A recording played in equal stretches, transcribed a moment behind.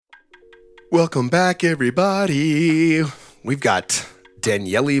Welcome back, everybody. We've got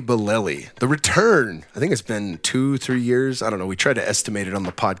Daniele Bolelli, the return. I think it's been 2-3 years. I don't know. We tried to estimate it on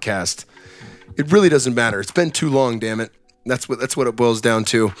the podcast. It really doesn't matter. It's been too long, damn it. That's what it boils down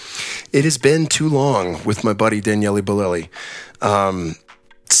to. It has been too long with my buddy Daniele Bolelli.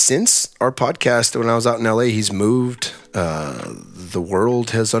 Since our podcast, when I was out in LA, he's moved. The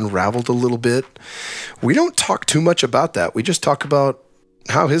world has unraveled a little bit. We don't talk too much about that. We just talk about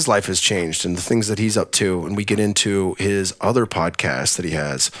how his life has changed and the things that he's up to. And we get into his other podcast that he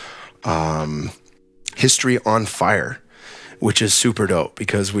has, History on Fire, which is super dope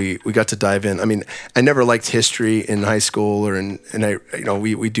because we got to dive in. I mean, I never liked history in high school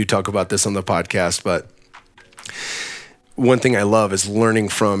we do talk about this on the podcast, but one thing I love is learning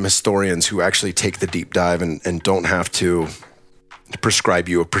from historians who actually take the deep dive and don't have to prescribe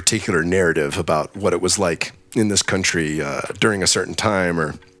you a particular narrative about what it was like in this country during a certain time,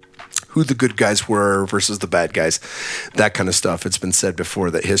 or who the good guys were versus the bad guys, that kind of stuff. It's been said before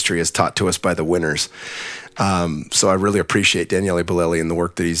that history is taught to us by the winners. So I really appreciate Daniele Bolelli and the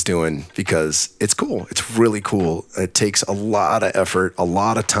work that he's doing because it's cool. It's really cool. It takes a lot of effort, a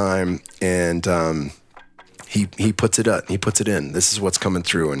lot of time, and he puts it up. He puts it in. This is what's coming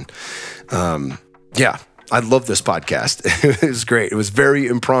through, and I love this podcast. It was great. It was very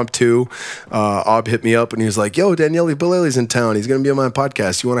impromptu. Ob hit me up and he was like, yo, Daniele Bolelli's in town. He's going to be on my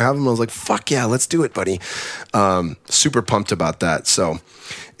podcast. You want to have him? I was like, fuck yeah, let's do it, buddy. Super pumped about that. So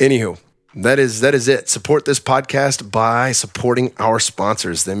anywho, that is it. Support this podcast by supporting our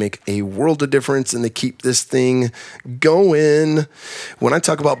sponsors. They make a world of difference and they keep this thing going. When I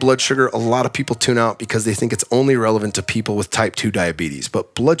talk about blood sugar, a lot of people tune out because they think it's only relevant to people with type 2 diabetes.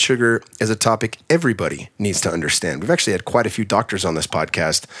 But blood sugar is a topic everybody needs to understand. We've actually had quite a few doctors on this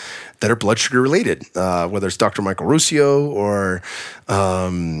podcast that are blood sugar related, whether it's Dr. Michael Ruscio or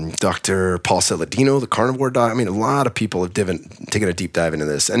Dr. Paul Saladino, the carnivore doc. I mean, a lot of people have taken a deep dive into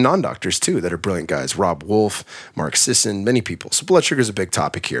this, and non-doctors too that are brilliant guys. Rob Wolf, Mark Sisson, many people. So blood sugar is a big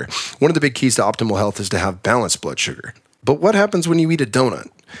topic here. One of the big keys to optimal health is to have balanced blood sugar. But what happens when you eat a donut?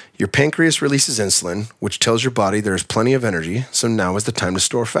 Your pancreas releases insulin, which tells your body there is plenty of energy, so now is the time to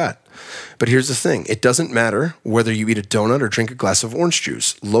store fat. But here's the thing. It doesn't matter whether you eat a donut or drink a glass of orange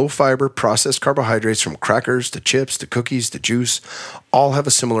juice. Low-fiber processed carbohydrates from crackers to chips to cookies to juice all have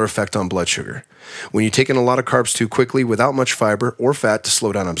a similar effect on blood sugar. When you take in a lot of carbs too quickly without much fiber or fat to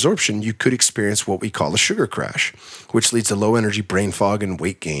slow down absorption, you could experience what we call a sugar crash, which leads to low-energy brain fog and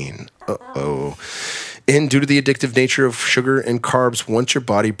weight gain. And due to the addictive nature of sugar and carbs, once your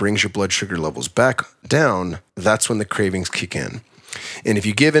body brings your blood sugar levels back down, that's when the cravings kick in. And if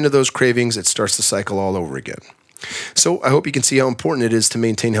you give into those cravings, it starts the cycle all over again. So I hope you can see how important it is to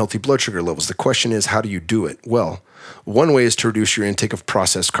maintain healthy blood sugar levels. The question is, how do you do it? Well, one way is to reduce your intake of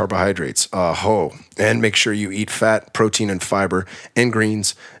processed carbohydrates. And make sure you eat fat, protein, and fiber, and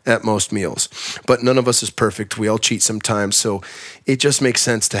greens at most meals. But none of us is perfect. We all cheat sometimes, so it just makes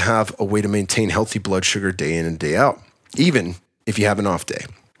sense to have a way to maintain healthy blood sugar day in and day out, even if you have an off day.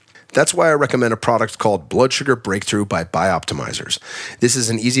 That's why I recommend a product called Blood Sugar Breakthrough by Bioptimizers. This is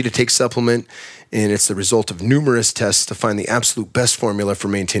an easy-to-take supplement, and it's the result of numerous tests to find the absolute best formula for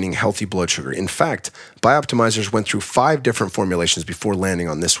maintaining healthy blood sugar. In fact, Bioptimizers went through 5 different formulations before landing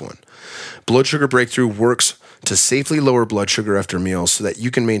on this one. Blood Sugar Breakthrough works to safely lower blood sugar after meals so that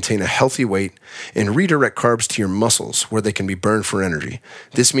you can maintain a healthy weight and redirect carbs to your muscles where they can be burned for energy.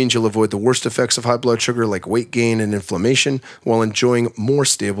 This means you'll avoid the worst effects of high blood sugar like weight gain and inflammation while enjoying more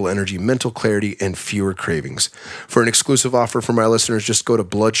stable energy, mental clarity, and fewer cravings. For an exclusive offer for my listeners, just go to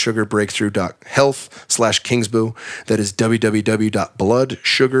bloodsugarbreakthrough.health/Kingsboo. That is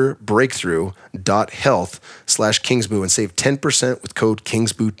www.bloodsugarbreakthrough.health/Kingsboo and save 10% with code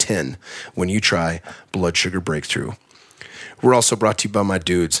Kingsboo10 when you try Blood Sugar Breakthrough. We're also brought to you by my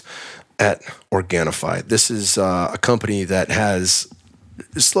dudes at Organifi. This is a company that has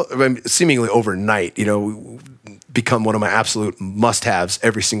seemingly overnight, become one of my absolute must-haves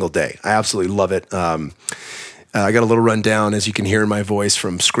every single day. I absolutely love it. I got a little rundown, as you can hear in my voice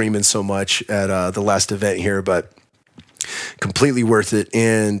from screaming so much at the last event here, but completely worth it.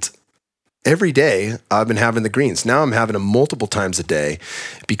 And every day I've been having the greens. Now I'm having them multiple times a day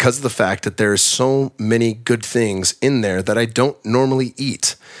because of the fact that there's so many good things in there that I don't normally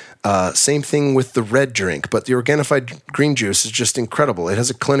eat. Same thing with the red drink, but the Organifi green juice is just incredible. It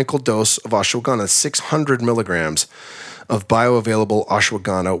has a clinical dose of ashwagandha, 600 milligrams of bioavailable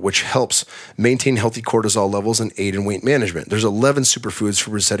ashwagandha, which helps maintain healthy cortisol levels and aid in weight management. There's 11 superfoods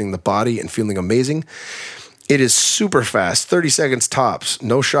for resetting the body and feeling amazing. It is super fast, 30 seconds tops.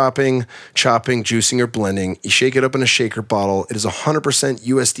 No chopping, juicing, or blending. You shake it up in a shaker bottle. It is 100%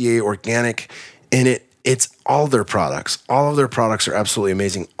 USDA organic, and it's all their products. All of their products are absolutely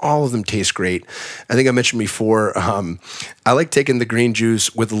amazing. All of them taste great. I think I mentioned before, I like taking the green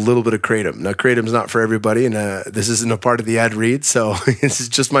juice with a little bit of Kratom. Now, Kratom's not for everybody, and this isn't a part of the ad read, so this is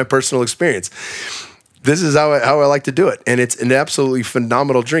just my personal experience. This is how I like to do it, and it's an absolutely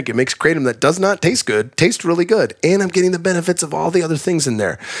phenomenal drink. It makes Kratom that does not taste good, taste really good, and I'm getting the benefits of all the other things in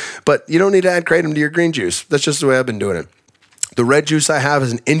there. But you don't need to add Kratom to your green juice. That's just the way I've been doing it. The red juice I have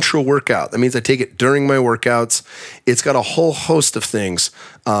is an intra-workout. That means I take it during my workouts. It's got a whole host of things.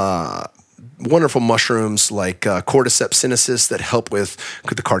 Wonderful mushrooms like cordyceps sinensis that help with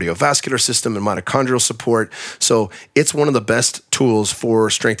the cardiovascular system and mitochondrial support. So it's one of the best tools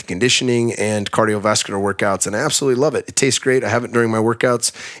for strength and conditioning and cardiovascular workouts, and I absolutely love it. It tastes great. I have it during my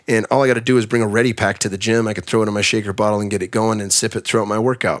workouts, and all I got to do is bring a ready pack to the gym. I can throw it in my shaker bottle and get it going and sip it throughout my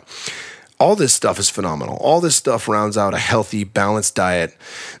workout. All this stuff is phenomenal. All this stuff rounds out a healthy, balanced diet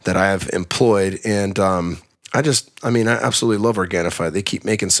that I have employed, and I absolutely love Organifi. They keep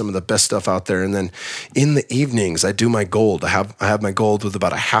making some of the best stuff out there. And then in the evenings, I do my Gold. I have my Gold with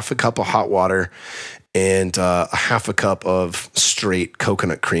about a half a cup of hot water and a half a cup of straight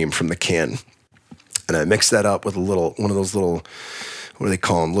coconut cream from the can. And I mix that up with one of those little, what do they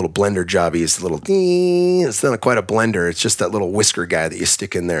call them? Little blender jobbies. It's not quite a blender. It's just that little whisker guy that you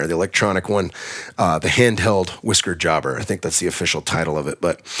stick in there, the electronic one, the handheld whisker jobber. I think that's the official title of it.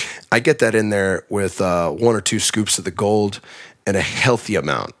 But I get that in there with 1 or 2 scoops of the Gold and a healthy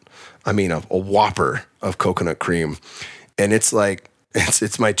amount. I mean, a whopper of coconut cream. And it's like,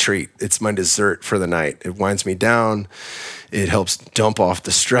 it's my treat. It's my dessert for the night. It winds me down. It helps dump off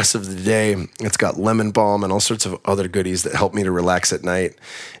the stress of the day. It's got lemon balm and all sorts of other goodies that help me to relax at night.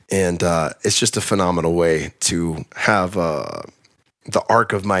 And it's just a phenomenal way to have the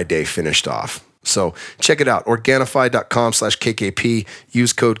arc of my day finished off. So check it out, Organifi.com/KKP.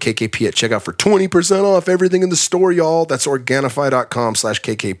 Use code KKP at checkout for 20% off everything in the store, y'all. That's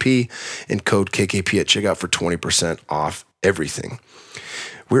Organifi.com/KKP and code KKP at checkout for 20% off everything.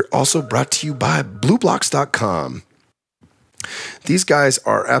 We're also brought to you by BlueBlocks.com. These guys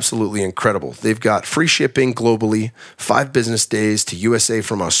are absolutely incredible. They've got free shipping globally, 5 business days to USA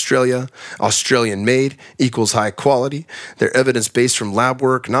from Australia. Australian made equals high quality. They're evidence-based from lab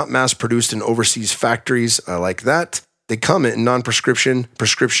work, not mass-produced in overseas factories. I like that. They come in non-prescription,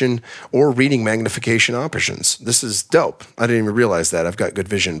 prescription, or reading magnification options. This is dope. I didn't even realize that. I've got good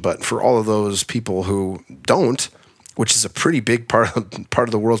vision. But for all of those people who don't, which is a pretty big part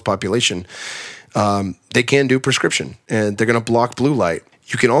of the world's population, they can do prescription, and they're going to block blue light.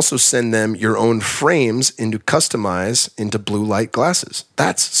 You can also send them your own frames into customize into blue light glasses.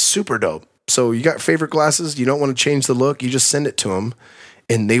 That's super dope. So you got favorite glasses, you don't want to change the look, you just send it to them,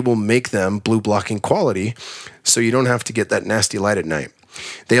 and they will make them blue blocking quality, so you don't have to get that nasty light at night.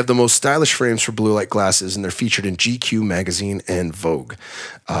 They have the most stylish frames for blue light glasses, and they're featured in GQ magazine and Vogue.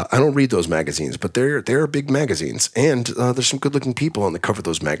 I don't read those magazines, but they're big magazines, and there's some good-looking people on the cover of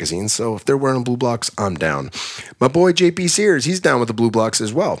those magazines. So if they're wearing blue blocks, I'm down. My boy JP Sears, he's down with the blue blocks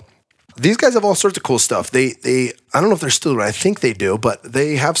as well. These guys have all sorts of cool stuff. They I don't know if they're still around. I think they do, but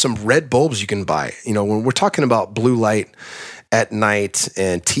they have some red bulbs you can buy. You know, when we're talking about blue light at night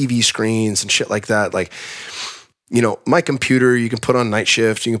and TV screens and shit like that, like, you know, my computer, you can put on night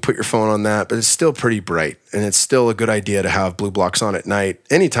shift, you can put your phone on that, but it's still pretty bright. And it's still a good idea to have blue blocks on at night,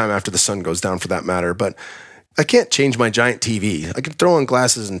 anytime after the sun goes down for that matter. But I can't change my giant TV. I can throw on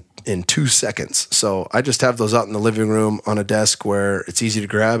glasses in 2 seconds. So I just have those out in the living room on a desk where it's easy to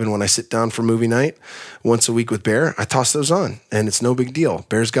grab. And when I sit down for movie night once a week with Bear, I toss those on, and it's no big deal.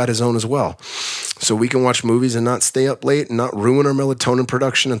 Bear's got his own as well. So we can watch movies and not stay up late and not ruin our melatonin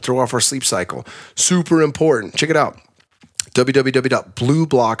production and throw off our sleep cycle. Super important. Check it out.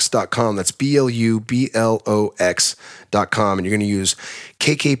 www.blueblocks.com. That's BLUBLOX.com. And you're going to use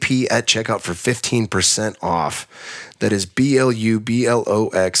KKP at checkout for 15% off. That is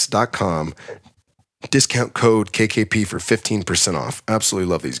BLUBLOX.com. Discount code KKP for 15% off. Absolutely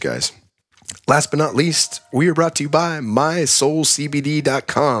love these guys. Last but not least, we are brought to you by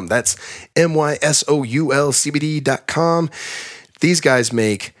MySoulCBD.com. That's MySoulCBD.com. These guys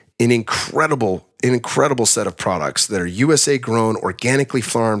make an incredible set of products that are USA grown, organically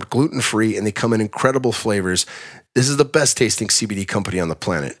farmed, gluten-free, and they come in incredible flavors. This is the best tasting CBD company on the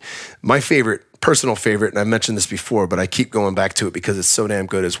planet. My favorite personal favorite, and I mentioned this before, but I keep going back to it because it's so damn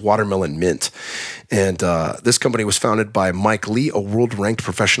good, is Watermelon Mint. And this company was founded by Mike Lee, a world-ranked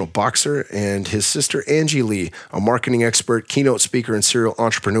professional boxer, and his sister Angie Lee, a marketing expert, keynote speaker, and serial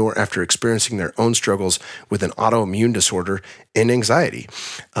entrepreneur after experiencing their own struggles with an autoimmune disorder and anxiety.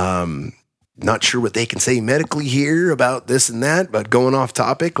 Not sure what they can say medically here about this and that, but going off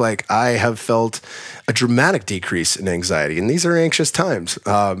topic, like I have felt a dramatic decrease in anxiety, and these are anxious times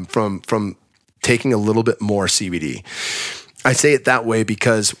from taking a little bit more CBD. I say it that way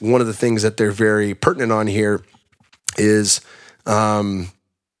because one of the things that they're very pertinent on here is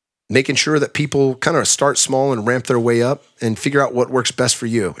making sure that people kind of start small and ramp their way up and figure out what works best for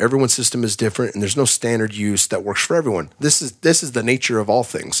you. Everyone's system is different, and there's no standard use that works for everyone. This is the nature of all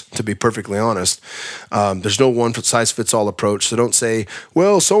things, to be perfectly honest. There's no one size fits all approach. So don't say,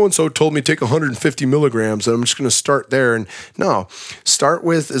 well, so-and-so told me take 150 milligrams and I'm just going to start there. And no, start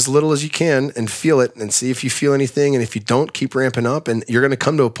with as little as you can and feel it and see if you feel anything. And if you don't, keep ramping up, and you're going to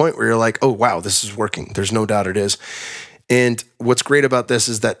come to a point where you're like, oh, wow, this is working. There's no doubt it is. And what's great about this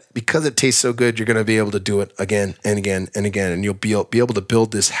is that because it tastes so good, you're going to be able to do it again and again and again. And you'll be able to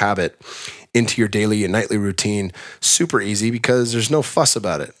build this habit into your daily and nightly routine super easy because there's no fuss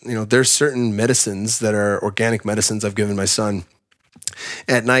about it. You know, there's certain medicines that are organic medicines I've given my son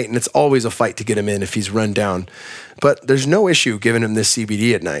at night, and it's always a fight to get him in if he's run down. But there's no issue giving him this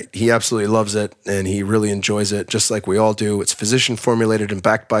CBD at night. He absolutely loves it, and he really enjoys it, just like we all do. It's physician formulated and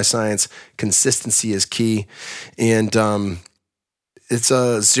backed by science. Consistency is key, and it's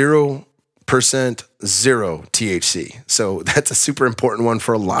a 0% zero THC. So that's a super important one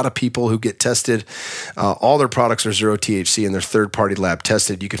for a lot of people who get tested. All their products are 0 THC and they're third-party lab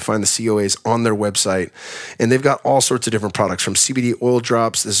tested. You can find the COAs on their website, and they've got all sorts of different products from CBD oil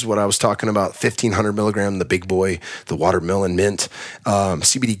drops. This is what I was talking about, 1,500 milligram, the big boy, the Watermelon Mint,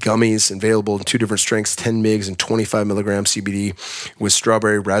 CBD gummies available in 2 different strengths, 10 mgs and 25 milligram CBD with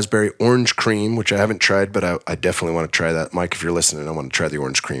strawberry, raspberry, orange cream, which I haven't tried, but I definitely want to try that. Mike, if you're listening, I want to try the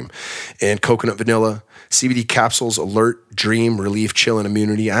orange cream, and coconut vanilla, CBD capsules, Alert, Dream, Relief, Chill, and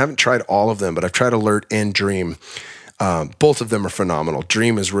Immunity. I haven't tried all of them, but I've tried Alert and Dream. Both of them are phenomenal.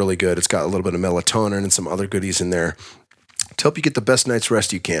 Dream is really good. It's got a little bit of melatonin and some other goodies in there to help you get the best night's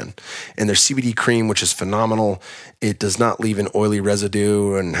rest you can. And there's CBD cream, which is phenomenal. It does not leave an oily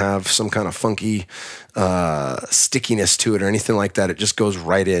residue and have some kind of funky stickiness to it or anything like that. It just goes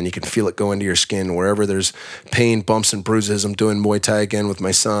right in. You can feel it go into your skin wherever there's pain, bumps, and bruises. I'm doing Muay Thai again with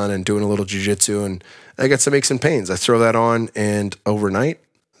my son and doing a little jiu-jitsu, and I got some aches and pains. I throw that on, and overnight,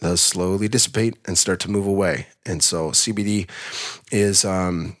 those slowly dissipate and start to move away. And so CBD is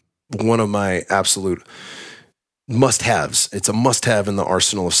one of my absolute must-haves. It's a must-have in the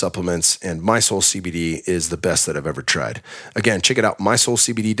arsenal of supplements, and MySoul CBD is the best that I've ever tried. Again, check it out,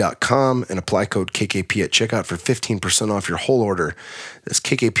 mysoulcbd.com, and apply code KKP at checkout for 15% off your whole order. That's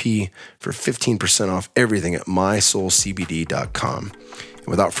KKP for 15% off everything at mysoulcbd.com. And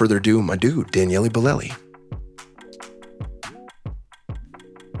without further ado, my dude, Daniele Bolelli.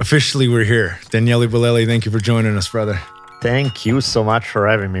 Officially, we're here. Daniele Bolelli, thank you for joining us, brother. Thank you so much for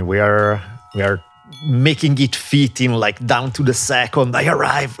having me. We are making it fit in like down to the second. I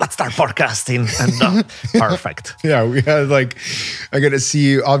arrive. Let's start podcasting. And perfect. Yeah, we had I got to see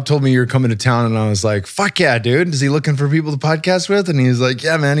you. Ob told me you're coming to town, and I was like, "Fuck yeah, dude! Is he looking for people to podcast with?" And he was like,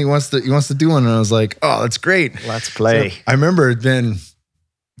 "Yeah, man, he wants to do one." And I was like, "Oh, that's great. Let's play." So I remember it'd been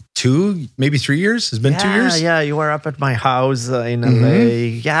 2, maybe 3 years. It's been 2 years. Yeah, you were up at my house in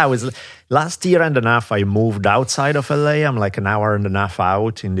LA. Yeah, it was last year and a half. I moved outside of LA. I'm like an hour and a half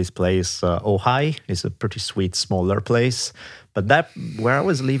out in this place, Ojai. It's a pretty sweet, smaller place. But that where I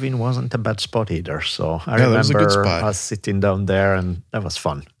was living wasn't a bad spot either. So I remember us sitting down there, and that was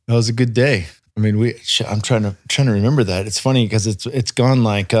fun. That was a good day. I mean, I'm trying to remember that. It's funny because it's gone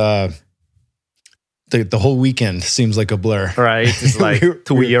like. The whole weekend seems like a blur. Right. It's like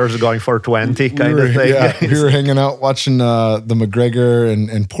 2 years going for 20 kind of thing. Yeah, we were hanging out watching the McGregor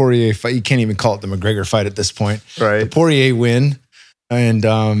and Poirier fight. You can't even call it the McGregor fight at this point. Right. The Poirier win. And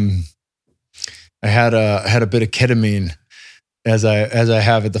I had a bit of ketamine as I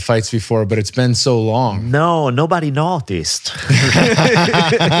have at the fights before, but it's been so long. No, nobody noticed.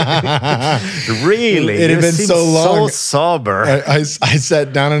 Really. It had been so long. So sober. I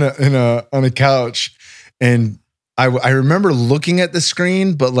sat down on a couch, and I remember looking at the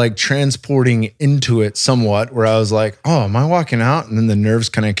screen, but like transporting into it somewhat, where I was like, "Oh, am I walking out?" And then the nerves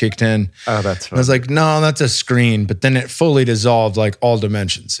kind of kicked in. Oh, that's right. I was like, "No, that's a screen." But then it fully dissolved, like all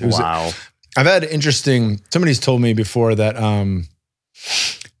dimensions. Wow. I've had somebody's told me before that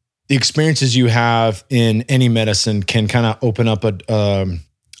the experiences you have in any medicine can kind of open up a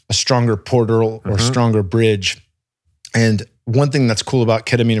a stronger portal or stronger bridge. And one thing that's cool about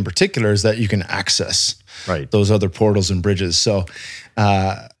ketamine in particular is that you can access those other portals and bridges. So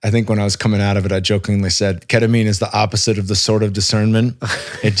I think when I was coming out of it, I jokingly said, ketamine is the opposite of the sword of discernment.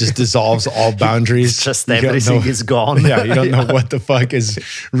 It just dissolves all boundaries. It's just everything is gone. Yeah, you don't know what the fuck is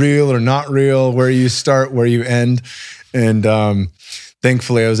real or not real, where you start, where you end. And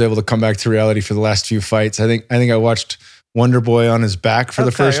thankfully, I was able to come back to reality for the last few fights. I think I watched Wonder Boy on his back for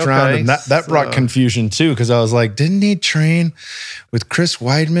the first round. And that brought confusion too, because I was like, didn't he train with Chris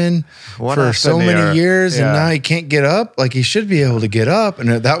Weidman for so many years and now he can't get up? Like he should be able to get up. And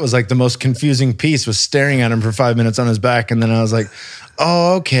that was like the most confusing piece, was staring at him for 5 minutes on his back. And then I was like,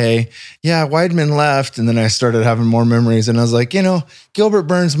 oh, okay. Yeah, Weidman left. And then I started having more memories. And I was like, Gilbert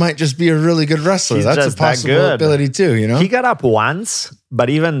Burns might just be a really good wrestler. That's a possibility too, He got up once, but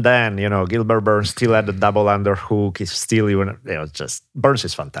even then, Gilbert Burns still had the double underhook. He's still just Burns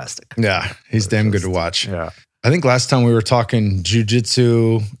is fantastic. Yeah, he's damn good to watch. Yeah. I think last time we were talking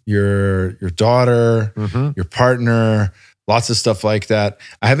jiu-jitsu, your daughter, your partner, lots of stuff like that.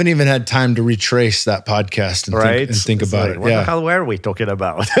 I haven't even had time to retrace that podcast and think about it. What the hell were we talking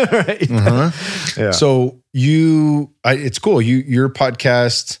about? Right? Yeah. So it's cool. Your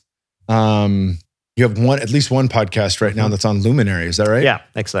podcast, you have at least one podcast right now that's on Luminary. Is that right? Yeah,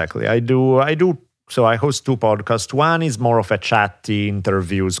 exactly. I do. So I host two podcasts. One is more of a chatty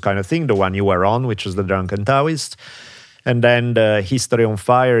interviews kind of thing, the one you were on, which is the Drunken Taoist. And then the History on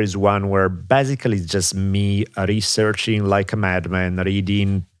Fire is one where basically it's just me researching like a madman,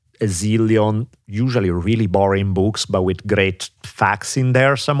 reading a zillion, usually really boring books, but with great facts in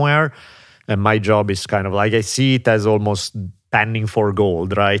there somewhere. And my job is kind of like, I see it as almost panning for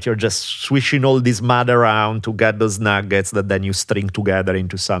gold, right? You're just swishing all this mud around to get those nuggets that then you string together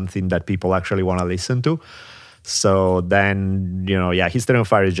into something that people actually want to listen to. So then, History on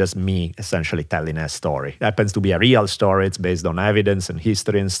Fire is just me essentially telling a story. It happens to be a real story. It's based on evidence and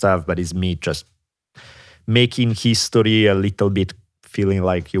history and stuff, but it's me just making history a little bit feeling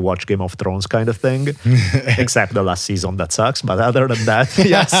like you watch Game of Thrones kind of thing, except the last season that sucks. But other than that,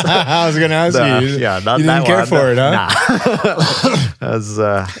 yes. I was going to ask you. Yeah, not you didn't care for it, huh?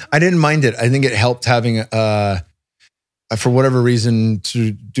 Nah. I didn't mind it. I think it helped having for whatever reason,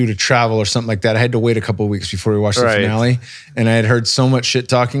 due to travel or something like that, I had to wait a couple of weeks before we watched the finale, and I had heard so much shit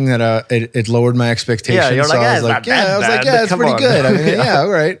talking that it lowered my expectations. Yeah, you're like, it's pretty good. I mean, all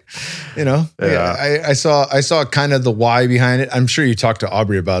right, I saw kind of the why behind it. I'm sure you talked to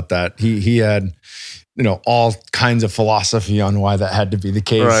Aubrey about that. He had all kinds of philosophy on why that had to be the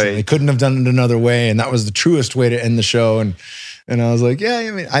case. Right. And they couldn't have done it another way, and that was the truest way to end the show. And I was like,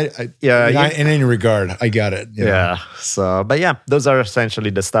 in any regard, I got it. Yeah. So, but yeah, those are essentially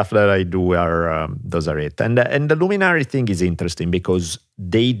the stuff that I do. Those are it. And the Luminary thing is interesting because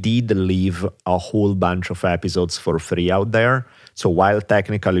they did leave a whole bunch of episodes for free out there. So while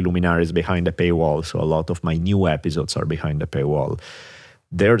technically Luminary is behind the paywall, so a lot of my new episodes are behind the paywall,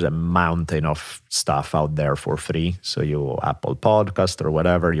 there's a mountain of stuff out there for free. So you Apple Podcast or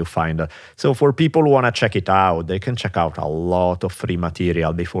whatever, you find. So for people who want to check it out, they can check out a lot of free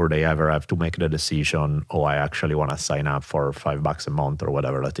material before they ever have to make the decision, I actually want to sign up for $5 a month or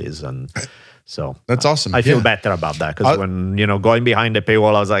whatever that is. And so that's awesome. I feel better about that because when, going behind the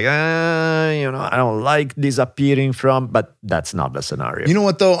paywall, I was like, I don't like disappearing from, but that's not the scenario. You know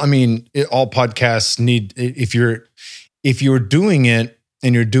what though? I mean, all podcasts need, if you're doing it,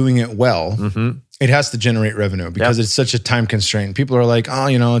 and you're doing it well, it has to generate revenue because it's such a time constraint. People are like,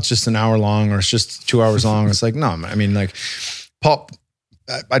 it's just an hour long or it's just 2 hours long. It's like, no, I mean, like Paul,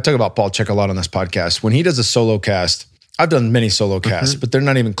 I talk about Paul Chek a lot on this podcast. When he does a solo cast, I've done many solo casts, but they're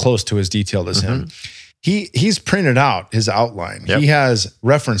not even close to as detailed as him. He's printed out his outline. He has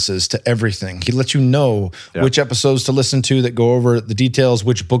references to everything. He lets you know which episodes to listen to that go over the details,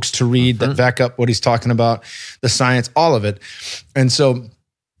 which books to read that back up what he's talking about, the science, all of it. And so,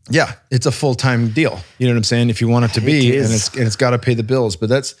 it's a full-time deal. You know what I'm saying? If you want it to be, and it's got to pay the bills.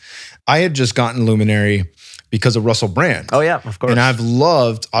 But I had just gotten Luminary because of Russell Brand. Oh yeah, of course. And I've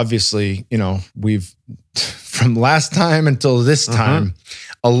loved, obviously, we've from last time until this time,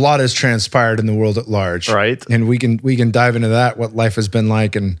 a lot has transpired in the world at large. Right. And we can dive into that, what life has been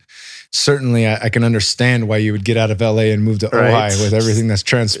like. And certainly I can understand why you would get out of LA and move to Ojai with everything that's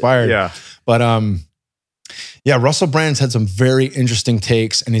transpired. Yeah. But Russell Brand's had some very interesting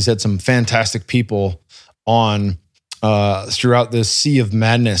takes, and he's had some fantastic people on throughout this sea of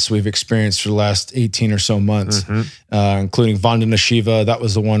madness we've experienced for the last 18 or so months, including Vandana Shiva. That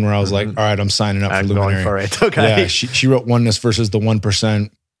was the one where I was like, all right, I'm signing up for Luminary. Going for it. Okay. Yeah, she wrote Oneness versus the 1%.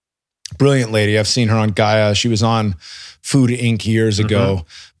 brilliant lady. I've seen her on Gaia. She was on Food Inc. years ago,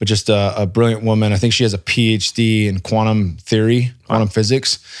 but just a brilliant woman. I think she has a PhD in quantum theory, quantum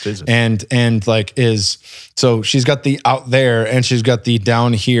physics, and like so she's got the out there and she's got the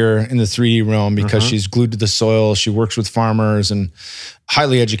down here in the 3D realm because she's glued to the soil. She works with farmers and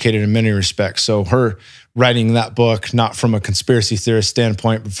highly educated in many respects. So her writing that book, not from a conspiracy theorist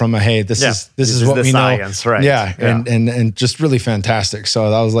standpoint, but from a, hey, this is what we science, know. Right. Yeah. And just really fantastic. So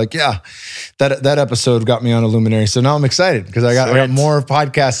I was like, yeah, that episode got me on a Luminary. So now I'm excited because I got more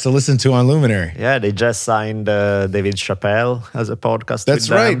podcasts to listen to on Luminary. Yeah, they just signed David Chappelle as a podcast. That's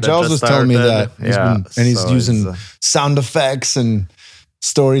right. Giles was telling me that. He's using sound effects and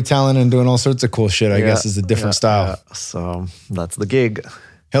storytelling and doing all sorts of cool shit, I guess, is a different style. Yeah. So that's the gig.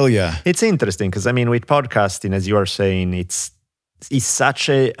 Hell yeah. It's interesting because, I mean, with podcasting, as you are saying, it's such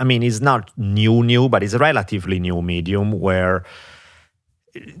a, I mean, it's not new, but it's a relatively new medium where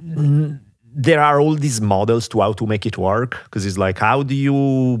there are all these models to how to make it work. Because it's like, how do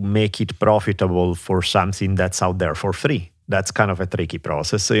you make it profitable for something that's out there for free? That's kind of a tricky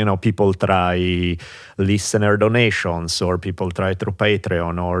process. So, you know, people try listener donations, or people try through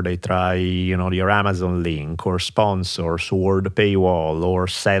Patreon, or they try, you know, your Amazon link, or sponsors, or the paywall, or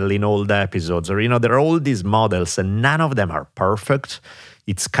selling old episodes, or, you know, there are all these models and none of them are perfect.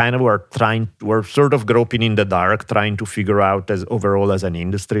 It's kind of, we're sort of groping in the dark, trying to figure out as overall as an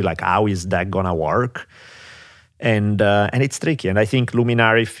industry, like, how is that gonna work? And it's tricky. And I think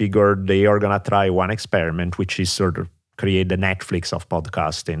Luminary figured they are gonna try one experiment, which is sort of create the Netflix of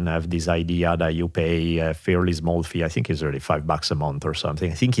podcasting. Have this idea that you pay a fairly small fee. I think it's already $5 a month or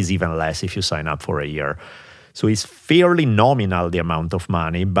something. I think it's even less if you sign up for a year. So it's fairly nominal, the amount of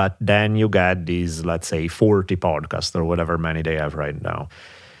money, but then you get these, let's say, 40 podcasts or whatever many they have right now.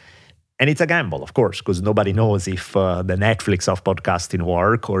 And it's a gamble, of course, because nobody knows if the Netflix of podcasting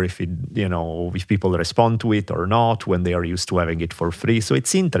work, or if it, you know, if people respond to it or not when they are used to having it for free. So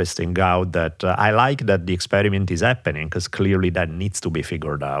it's interesting how that I like that the experiment is happening, because clearly that needs to be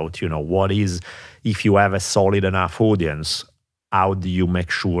figured out. You know, what is, if you have a solid enough audience, how do you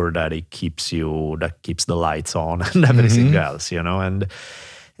make sure that it keeps the lights on and everything else? You know, and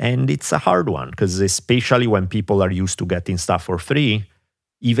it's a hard one, because especially when people are used to getting stuff for free.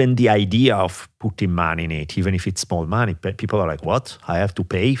 Even the idea of putting money in it, even if it's small money, people are like, what? I have to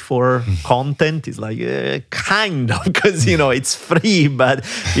pay for content? It's like, kind of, because, you know, it's free, but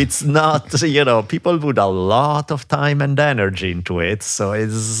it's not, you know, people put a lot of time and energy into it. So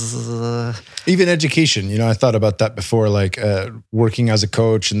it's... Even education, you know, I thought about that before, like working as a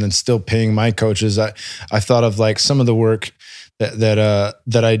coach and then still paying my coaches. I thought of like some of the work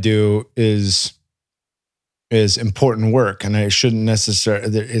that I do is important work, and I shouldn't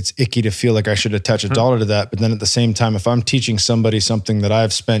necessarily, it's icky to feel like I should attach a dollar to that. But then at the same time, if I'm teaching somebody something that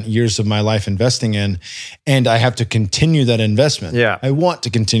I've spent years of my life investing in, and I have to continue that investment, I want to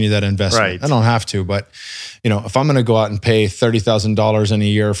continue that investment. Right. I don't have to, but you know, if I'm going to go out and pay $30,000 in a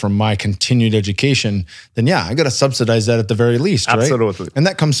year for my continued education, then I got to subsidize that at the very least, right? Absolutely. And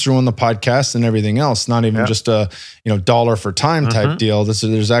that comes through on the podcast and everything else, not even just a, you know, dollar for time type deal.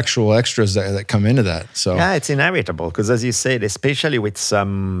 There's actual extras that come into that. So yeah, it's inevitable, because as you said, especially with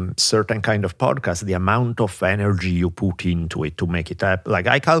some certain kind of podcast, the amount of energy you put into it to make it happen. Like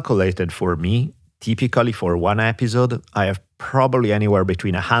I calculated, for me, typically for one episode, I have probably anywhere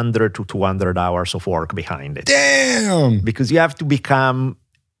between 100 to 200 hours of work behind it. Damn! Because you have to become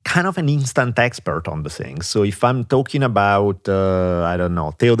kind of an instant expert on the thing. So if I'm talking about, I don't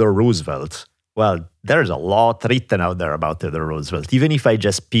know, Theodore Roosevelt, well, there's a lot written out there about Theodore Roosevelt. Even if I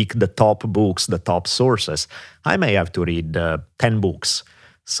just pick the top books, the top sources, I may have to read 10 books.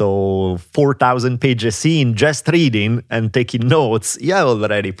 So 4,000 pages in, just reading and taking notes, you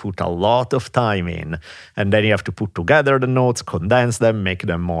already put a lot of time in. And then you have to put together the notes, condense them, make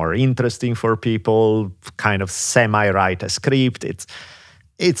them more interesting for people, kind of semi-write a script.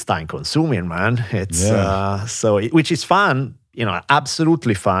 It's time consuming, man. It's which is fun, you know,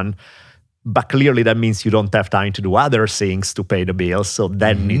 absolutely fun. But clearly that means you don't have time to do other things to pay the bills. So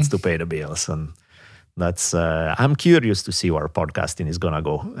that needs to pay the bills. And that's, I'm curious to see where podcasting is going to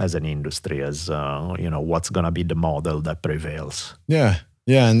go as an industry, as, you know, what's going to be the model that prevails. Yeah.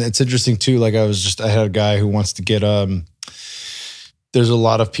 Yeah. And it's interesting too. Like I had a guy who wants to get, there's a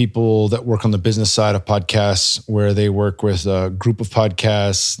lot of people that work on the business side of podcasts where they work with a group of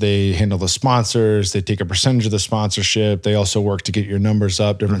podcasts. They handle the sponsors. They take a percentage of the sponsorship. They also work to get your numbers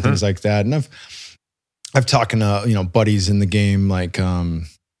up, different things like that. And I've talked to, you know, buddies in the game, like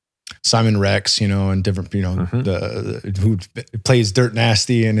Simon Rex, you know, and different, you know, who plays Dirt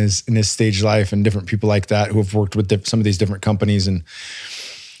Nasty in his stage life, and different people like that who have worked with some of these different companies. And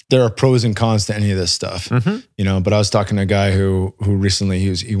there are pros and cons to any of this stuff, you know. But I was talking to a guy who recently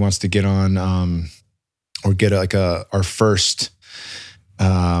he wants to get on or get our first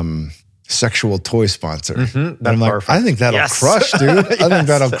sexual toy sponsor. And I'm like, perfect. I think that'll crush, dude. I think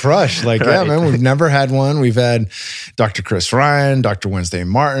that'll crush. Like, yeah, man, we've never had one. We've had Dr. Chris Ryan, Dr. Wednesday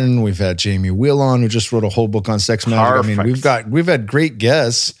Martin. We've had Jamie Wheel on, who just wrote a whole book on sex magic. Perfect. I mean, we've had great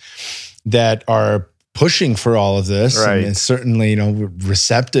guests that are pushing for all of this, and certainly, you know,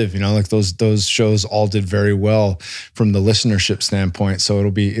 receptive. You know, like those shows all did very well from the listenership standpoint. So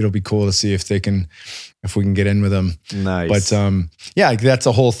it'll be cool to see if we can get in with them. Nice. But yeah, that's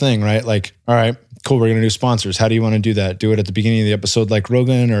a whole thing, right? Like, all right, cool, we're gonna do sponsors. How do you want to do that? Do it at the beginning of the episode like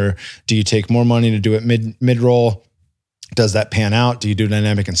Rogan, or do you take more money to do it mid-roll? Does that pan out? Do you do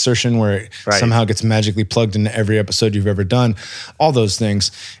dynamic insertion where it somehow gets magically plugged into every episode you've ever done? All those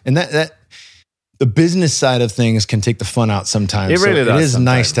things. And that the business side of things can take the fun out sometimes. It really does. It is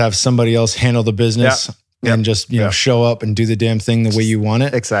nice to have somebody else handle the business and just show up and do the damn thing the way you want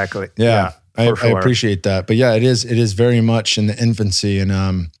it. Exactly. Yeah. I appreciate that. But yeah, it is very much in the infancy.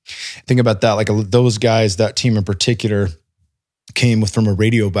 And think about that. Like those guys, that team in particular, came from a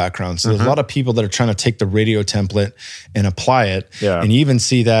radio background. So there's a lot of people that are trying to take the radio template and apply it. Yeah. And you even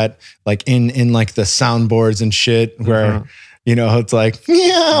see that like in like the soundboards and shit where you know, it's like,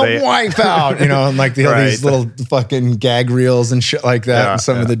 wipe out, you know, and like these little fucking gag reels and shit like that, and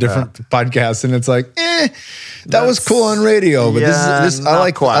some of the different podcasts. And it's like, that was cool on radio, but this I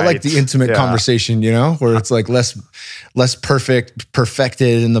like the intimate conversation, you know, where it's like less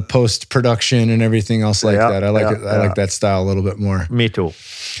perfected in the post production and everything else like that. I like it. I like that style a little bit more. Me too.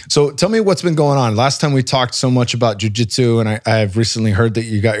 So tell me what's been going on. Last time we talked so much about jiu-jitsu, and I've recently heard that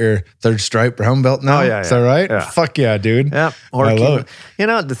you got your 3rd stripe brown belt now. Is that right? Yeah. Fuck yeah, dude. Yeah. I love it. You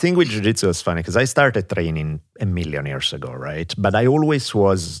know, the thing with jiu-jitsu is funny because I started training a million years ago, right? But I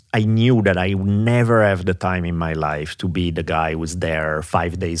knew that I would never have the time in my life to be the guy who's there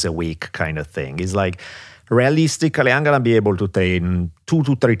 5 days a week kind of thing. It's like, realistically, I'm going to be able to train 2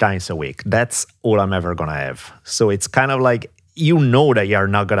 to 3 times a week. That's all I'm ever going to have. So it's kind of like, you know that you're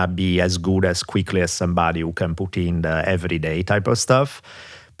not going to be as good as quickly as somebody who can put in the everyday type of stuff.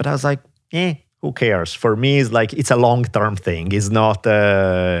 But I was like, who cares? For me, it's like, it's a long-term thing. It's not,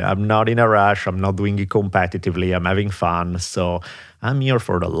 I'm not in a rush. I'm not doing it competitively. I'm having fun. So I'm here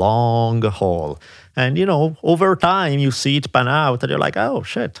for the long haul. And, you know, over time, you see it pan out and you're like, oh,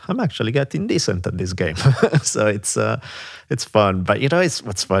 shit, I'm actually getting decent at this game. So it's fun. But, you know,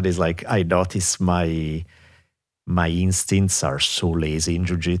 what's fun is like, I notice my instincts are so lazy in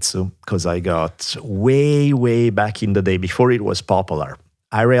jiu-jitsu because I got way back in the day, before it was popular,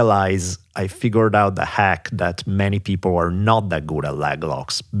 I realized I figured out the hack that many people are not that good at leg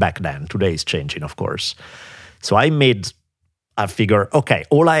locks back then. Today is changing, of course. So I figure, okay,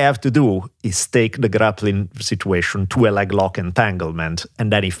 all I have to do is take the grappling situation to a leg lock entanglement.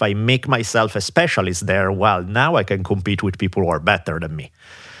 And then if I make myself a specialist there, well, now I can compete with people who are better than me.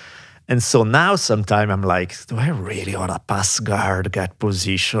 And so now sometimes I'm like, do I really want to pass guard, get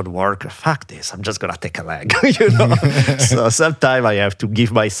position, work? Fuck this, I'm just going to take a leg, you know? So sometimes I have to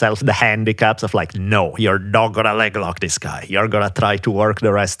give myself the handicaps of like, no, you're not going to leg lock this guy. You're going to try to work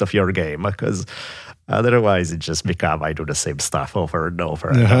the rest of your game because otherwise it just becomes, I do the same stuff over and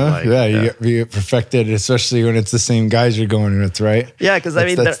over. You get perfected, especially when it's the same guys you're going with, right? Yeah, because I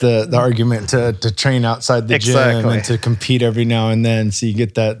mean... That's the argument to train outside the gym and to compete every now and then so you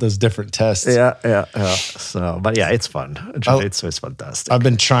get those different tests. Yeah. So, but yeah, it's fun. Jiu-jitsu is fantastic. I've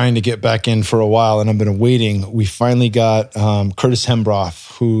been trying to get back in for a while and I've been waiting. We finally got Curtis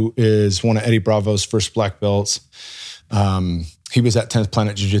Hembroth, who is one of Eddie Bravo's first black belts. He was at 10th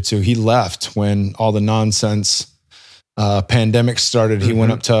Planet Jiu-Jitsu. He left when all the nonsense pandemic started. He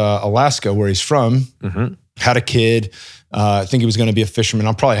went up to Alaska, where he's from, had a kid. I think he was going to be a fisherman.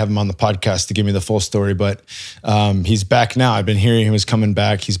 I'll probably have him on the podcast to give me the full story, but he's back now. I've been hearing he was coming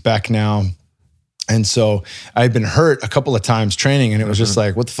back. He's back now. And so I've been hurt a couple of times training, and it was just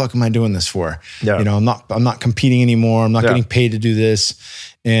like, what the fuck am I doing this for? Yeah. You know, I'm not competing anymore. I'm not getting paid to do this.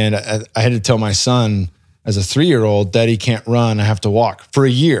 And I had to tell my son, as a 3-year-old, Daddy can't run. I have to walk for a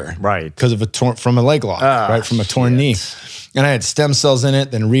year, right? Because of from a leg lock, right? From a torn knee, and I had stem cells in it.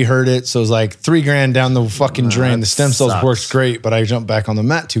 Then rehurt it, so it was like $3,000 down the fucking drain. The stem cells worked great, but I jumped back on the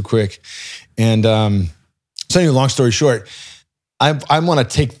mat too quick. And so anyway, long story short, I want to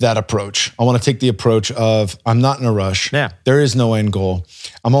take that approach. I want to take the approach of I'm not in a rush. Yeah, there is no end goal.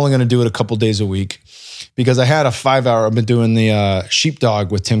 I'm only going to do it a couple days a week because I had a 5-hour. I've been doing the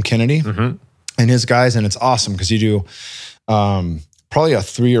sheepdog with Tim Kennedy. And his guys, and it's awesome because you do probably a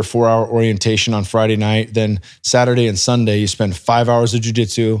 3 or 4 hour orientation on Friday night. Then Saturday and Sunday, you spend 5 hours of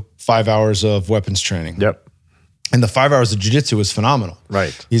jiu-jitsu, 5 hours of weapons training. Yep. And the 5 hours of jiu-jitsu was phenomenal.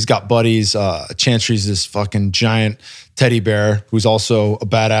 Right. He's got buddies. Chantry's this fucking giant teddy bear who's also a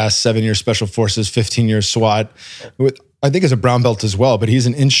badass, 7 year special forces, 15 years SWAT. I think is a brown belt as well, but he's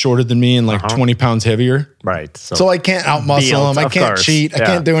an inch shorter than me and like 20 pounds heavier. Right. So I can't outmuscle him. I can't cheat. I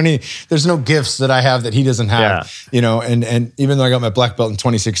can't do any. There's no gifts that I have that he doesn't have. You know, and even though I got my black belt in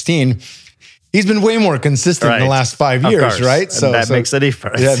 2016, he's been way more consistent in the last 5 years, right? So that makes a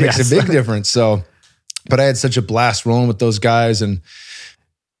difference. Yeah, it makes a big difference. So, but I had such a blast rolling with those guys, and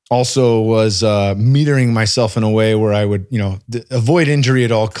also was metering myself in a way where I would, you know, avoid injury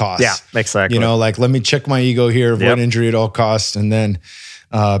at all costs. Yeah, exactly. You know, like let me check my ego here, avoid injury at all costs, and then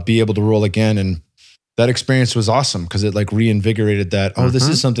be able to roll again. And that experience was awesome because it like reinvigorated that. Oh, this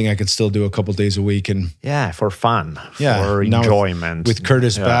is something I could still do a couple days a week, and for fun, for enjoyment. With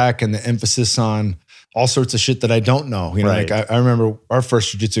Curtis back and the emphasis on all sorts of shit that I don't know. You know, like I remember our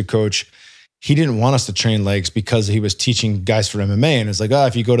first jiu-jitsu coach. He didn't want us to train legs because he was teaching guys for MMA. And it's like,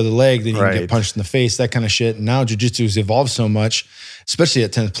 if you go to the leg, then you can get punched in the face, that kind of shit. And now jiu-jitsu's evolved so much, especially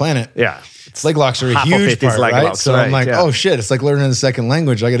at 10th Planet. Yeah. Leg locks are a huge part, right? So I'm like, oh shit, it's like learning a second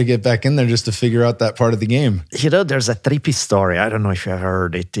language. I got to get back in there just to figure out that part of the game. You know, there's a trippy story. I don't know if you ever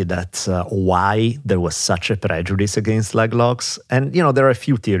heard it. That's why there was such a prejudice against leg locks. And, you know, there are a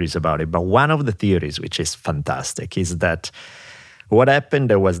few theories about it. But one of the theories, which is fantastic, is that what happened,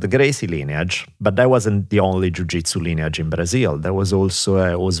 there was the Gracie lineage, but that wasn't the only jiu-jitsu lineage in Brazil. There was also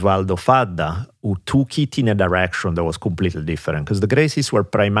Osvaldo Fadda, who took it in a direction that was completely different, because the Gracies were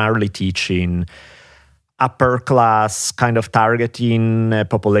primarily teaching upper class, kind of targeting a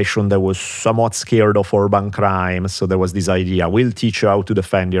population that was somewhat scared of urban crime. So there was this idea, we'll teach you how to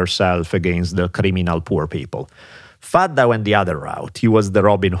defend yourself against the criminal poor people. Fadda went the other route. He was the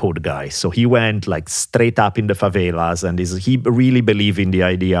Robin Hood guy. So he went like straight up in the favelas, and he really believed in the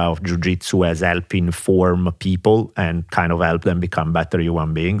idea of jiu-jitsu as helping form people and kind of help them become better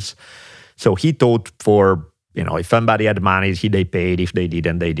human beings. So he taught for, you know, if somebody had money, they paid. If they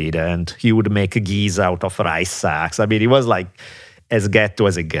didn't, they didn't. He would make geese out of rice sacks. I mean, it was like as ghetto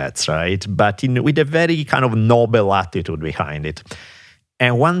as it gets, right? But with a very kind of noble attitude behind it.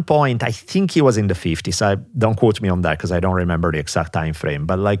 At one point, I think he was in the 50s. Don't quote me on that because I don't remember the exact time frame.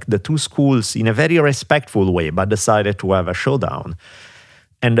 But like the two schools, in a very respectful way, but decided to have a showdown.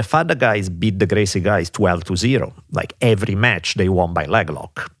 And the Fadda guys beat the Gracie guys 12-0. Like every match, they won by leg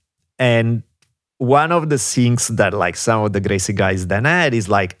lock. And one of the things that like some of the Gracie guys then had is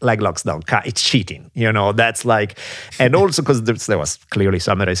like leg locks don't count. It's cheating, you know. That's like, and also because there was clearly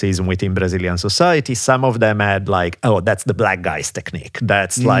some racism within Brazilian society. Some of them had like, oh, that's the black guy's technique.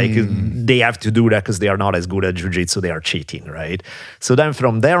 That's like they have to do that because they are not as good at jiu-jitsu. They are cheating, right? So then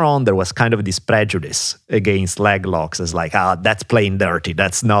from there on, there was kind of this prejudice against leg locks as like, that's playing dirty.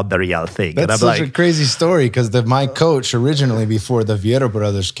 That's not the real thing. That's such a crazy story because my coach originally before the Vieira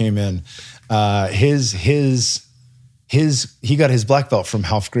brothers came in. He got his black belt from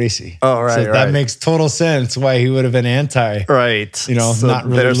Half Gracie. Oh, right. So that makes total sense why he would have been anti. Right. You know, so not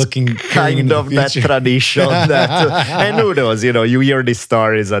really looking kind of that tradition that, and who knows, you know, you hear these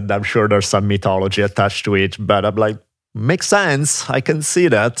stories and I'm sure there's some mythology attached to it, but I'm like, makes sense. I can see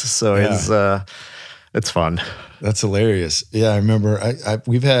that. So it's fun. That's hilarious. Yeah. I remember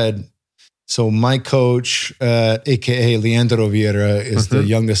we've had, so my coach, AKA Leandro Vieira, is the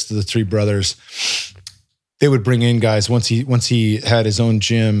youngest of the three brothers. They would bring in guys once he had his own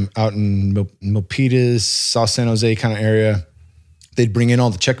gym out in Milpitas, South San Jose kind of area. They'd bring in all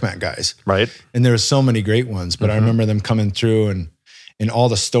the checkmat guys, right? And there were so many great ones, but I remember them coming through and all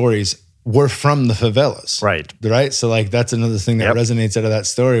the stories were from the favelas, right? So like that's another thing that resonates out of that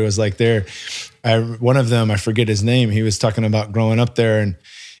story was like one of them, I forget his name. He was talking about growing up there and.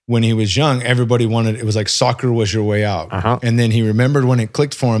 When he was young, everybody it was like soccer was your way out. And then he remembered when it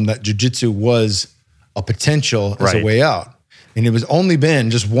clicked for him that jiu-jitsu was a potential as a way out. And it was only been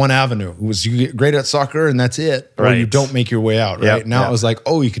just one avenue. It was you get great at soccer and that's it. Or you don't make your way out, right? Now it was like,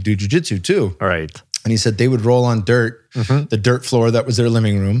 oh, you could do jiu-jitsu too. Right. And he said they would roll on dirt, the dirt floor that was their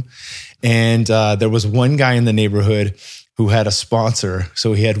living room. And there was one guy in the neighborhood who had a sponsor.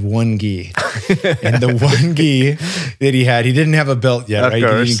 So he had one gi. And the one gi that he didn't have a belt yet,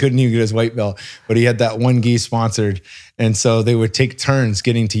 right? He couldn't even get his white belt, but he had that one gi sponsored. And so they would take turns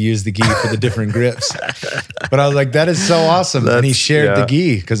getting to use the gi for the different grips. But I was like, that is so awesome. And he shared the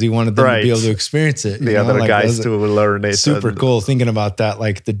gi because he wanted them to be able to experience it. The other guys to learn it. Super cool thinking about that.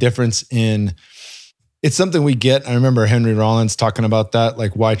 Like the difference in, it's something we get. I remember Henry Rollins talking about that,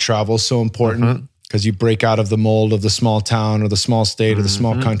 like why travel is so important. because you break out of the mold of the small town or the small state or the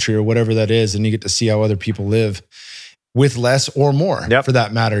small country or whatever that is, and you get to see how other people live with less or more, for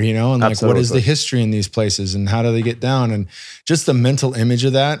that matter, and like, Absolutely. what is the history in these places and how do they get down? And just the mental image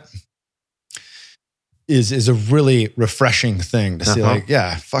of that is a really refreshing thing to see. Like,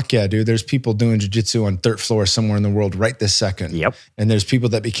 yeah, fuck yeah, dude. There's people doing jiu-jitsu on dirt floor somewhere in the world right this second. Yep. And there's people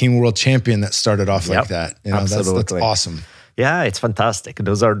that became world champion that started off like that. Absolutely. That's awesome. Yeah, it's fantastic.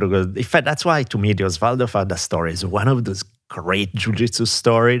 Those are the good. In fact, that's why to me, the Osvaldo Fada story is one of those great jiu-jitsu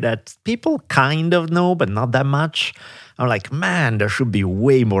story that people kind of know, but not that much. I'm like, man, there should be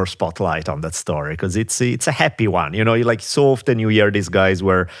way more spotlight on that story because it's a happy one. You like so often you hear these guys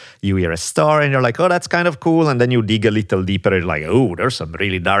where you hear a story and you're like, oh, that's kind of cool. And then you dig a little deeper and you're like, oh, there's some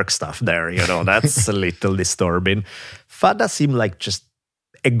really dark stuff there. That's a little disturbing. Fada seemed like just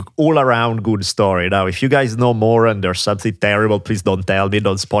an all-around good story. Now, if you guys know more and there's something terrible, please don't tell me.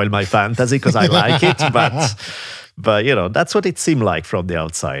 Don't spoil my fantasy because I like it. But that's what it seemed like from the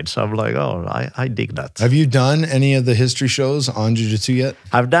outside. So I'm like, oh, I dig that. Have you done any of the history shows on jiu-jitsu yet?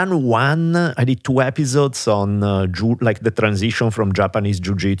 I've done one. I did 2 episodes on like the transition from Japanese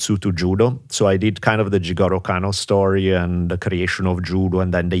jiu-jitsu to judo. So I did kind of the Jigoro Kano story and the creation of judo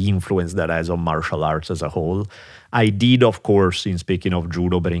and then the influence that has on martial arts as a whole. I did, of course, in speaking of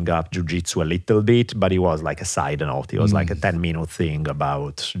judo, bring up jiu-jitsu a little bit, but it was like a side note. It was like a 10-minute thing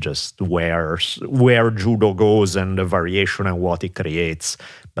about just where judo goes and the variation and what it creates.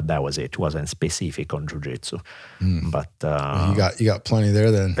 But that was it. It wasn't specific on jiu-jitsu. But you got plenty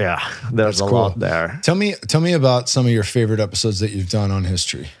there then. Yeah, there's a lot there. Tell me about some of your favorite episodes that you've done on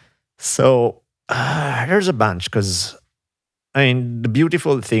history. So there's a bunch because the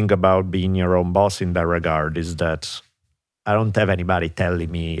beautiful thing about being your own boss in that regard is that I don't have anybody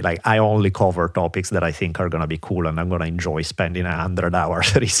telling me, like, I only cover topics that I think are going to be cool and I'm going to enjoy spending 100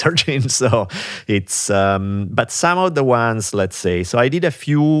 hours researching. So it's, but some of the ones, let's say, so I did a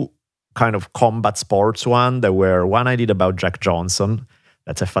few kind of combat sports one. There were one I did about Jack Johnson.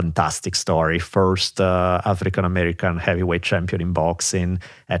 That's a fantastic story. First African-American heavyweight champion in boxing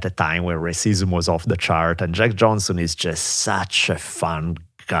at a time where racism was off the chart. And Jack Johnson is just such a fun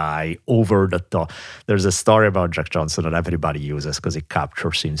guy, over the top. There's a story about Jack Johnson that everybody uses because it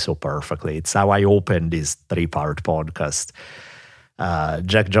captures him so perfectly. It's how I opened this 3-part podcast.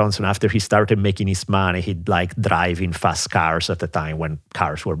 Jack Johnson, after he started making his money, he'd like drive in fast cars at the time when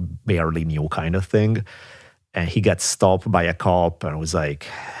cars were barely new kind of thing. And he got stopped by a cop and was like,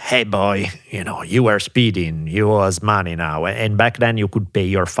 hey, boy, you were speeding. You was money now. And back then you could pay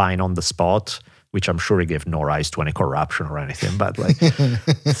your fine on the spot, which I'm sure he gave no rise to any corruption or anything. But like,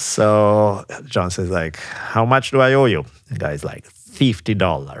 so Johnson's like, how much do I owe you? The guy's like,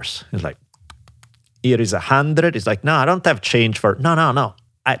 $50. He's like, here is 100. He's like, no, I don't have change for, no.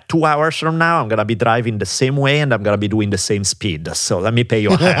 2 hours from now, I'm going to be driving the same way and I'm going to be doing the same speed. So let me pay you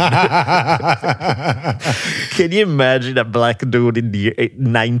a hand. Can you imagine a black dude in the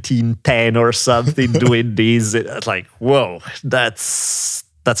 1910 or something doing this? It's like, whoa, that's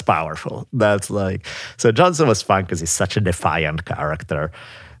powerful. That's like, so Johnson was fun because he's such a defiant character.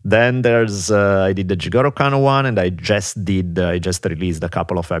 Then there's, I did the Jigoro Kano one, and I just released a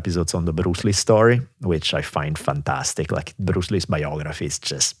couple of episodes on the Bruce Lee story, which I find fantastic. Like Bruce Lee's biography is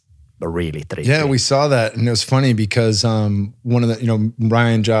just really tricky. Yeah, we saw that, and it was funny because one of the,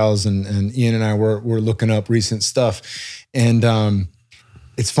 Ryan Giles and Ian and I were looking up recent stuff, and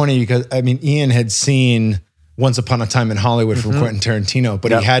it's funny because Ian had seen Once Upon a Time in Hollywood from Quentin Tarantino,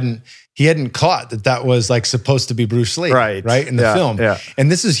 but he hadn't caught that was like supposed to be Bruce Lee, right in the film. Yeah. And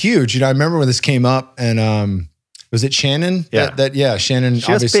this is huge. I remember when this came up, and was it Shannon? Yeah, Shannon.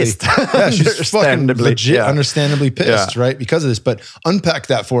 She obviously, was pissed. She's fucking legit, understandably pissed, Yeah. right, because of this. But unpack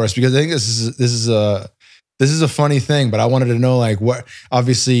that for us, because I think this is a funny thing. But I wanted to know, like, what?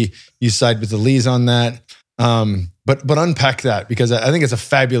 Obviously, you side with the Lees on that. But unpack that, because I think it's a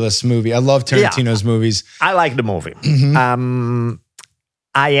fabulous movie. I love Tarantino's movies. I like the movie.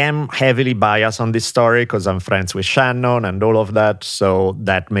 I am heavily biased on this story because I'm friends with Shannon and all of that. So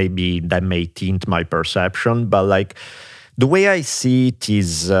that may tint my perception. But like the way I see it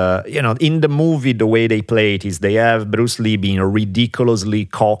is, in the movie, the way they play it is they have Bruce Lee being ridiculously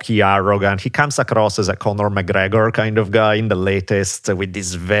cocky, arrogant. He comes across as a Conor McGregor kind of guy in the latest with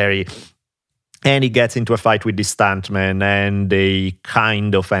this and he gets into a fight with this stuntman, and they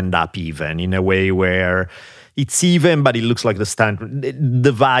kind of end up even in a way where it's even, but it looks like the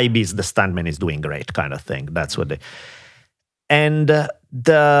vibe is the stuntman is doing great kind of thing. That's what that's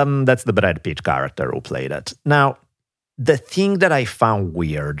the Brad Pitt character who played it. Now, the thing that I found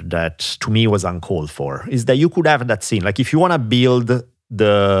weird that to me was uncalled for is that you could have that scene. Like if you want to build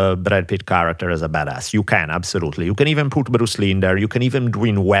the Brad Pitt character as a badass. You can, absolutely. You can even put Bruce Lee in there. You can even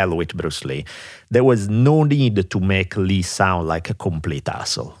do well with Bruce Lee. There was no need to make Lee sound like a complete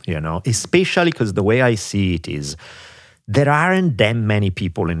asshole, especially because the way I see it is there aren't that many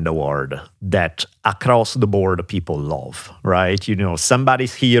people in the world that across the board people love, right?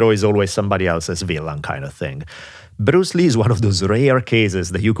 Somebody's hero is always somebody else's villain kind of thing. Bruce Lee is one of those rare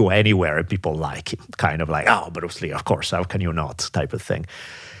cases that you go anywhere and people like him. Kind of like, oh, Bruce Lee, of course, how can you not, type of thing.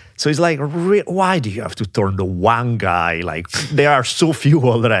 So it's like, why do you have to turn the one guy? Like, there are so few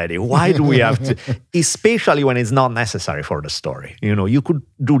already. Why do we have to? Especially when it's not necessary for the story. You could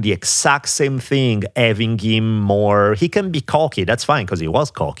do the exact same thing, having him more. He can be cocky. That's fine, because he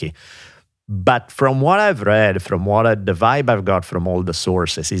was cocky. But from what I've read, the vibe I've got from all the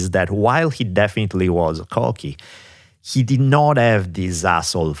sources is that while he definitely was cocky, he did not have this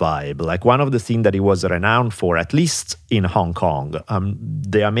asshole vibe. Like, one of the things that he was renowned for, at least in Hong Kong,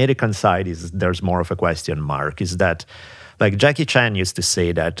 the American side there's more of a question mark, is that, like, Jackie Chan used to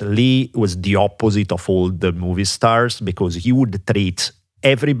say that Lee was the opposite of all the movie stars because he would treat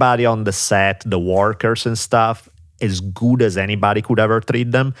everybody on the set, the workers and stuff, as good as anybody could ever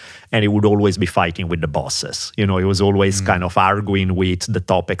treat them, and he would always be fighting with the bosses. He was always kind of arguing with the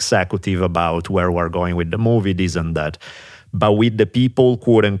top executive about where we're going with the movie, this and that. But with the people,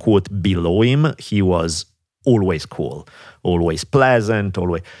 quote unquote, below him, he was always cool, always pleasant,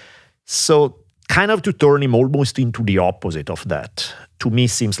 always. So kind of to turn him almost into the opposite of that, to me,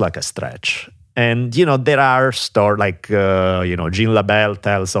 seems like a stretch. And, there are stories like, Jean LaBelle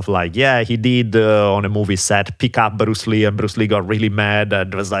tells of like, yeah, he did on a movie set pick up Bruce Lee, and Bruce Lee got really mad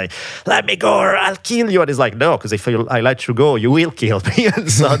and was like, let me go or I'll kill you. And he's like, no, because if I let you go, you will kill me.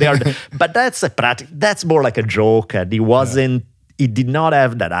 And so but that's more like a joke. And he did not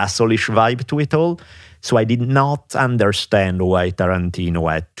have that asshole-ish vibe to it all. So I did not understand why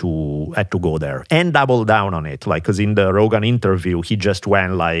Tarantino had to go there and double down on it. Like, because in the Rogan interview, he just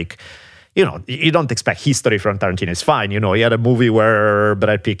went like, you don't expect history from Tarantino. It's fine. He had a movie where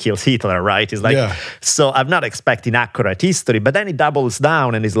Brad Pitt kills Hitler, right? It's like, So I'm not expecting accurate history. But then he doubles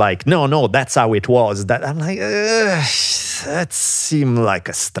down and is like, no, that's how it was. That I'm like, that seemed like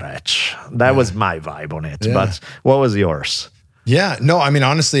a stretch. That was my vibe on it. Yeah. But what was yours? Yeah, no, I mean,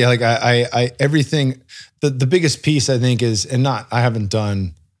 honestly, like I everything, the biggest piece I think is, I haven't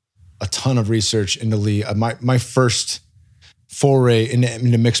done a ton of research into Lee. My first foray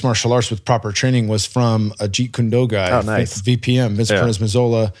into mixed martial arts with proper training was from a Jeet Kune Do guy, VPM, Vince Perez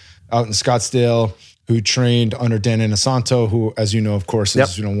Mazzola, out in Scottsdale, who trained under Dan Inosanto, who, as you know, of course,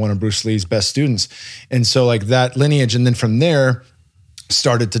 is one of Bruce Lee's best students. And so like that lineage, and then from there,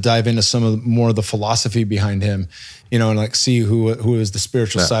 started to dive into some of more of the philosophy behind him, and like see who is the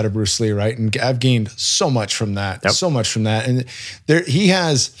spiritual side of Bruce Lee, right? And I've gained so much from that, And there he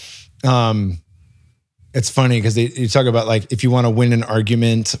has. It's funny because you talk about like if you want to win an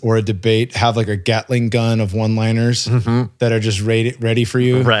argument or a debate, have like a Gatling gun of one-liners that are just ready for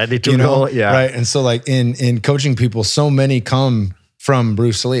you, ready to go, right. And so like in coaching people, so many come from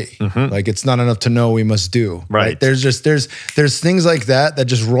Bruce Lee. Like it's not enough to know, we must do. Right. There's things like that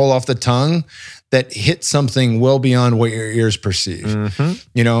just roll off the tongue that hit something well beyond what your ears perceive.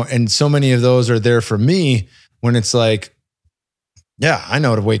 And so many of those are there for me when it's like, yeah, I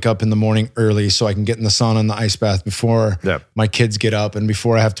know to wake up in the morning early so I can get in the sauna and the ice bath before my kids get up and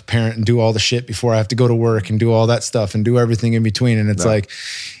before I have to parent and do all the shit, before I have to go to work and do all that stuff and do everything in between. And it's like,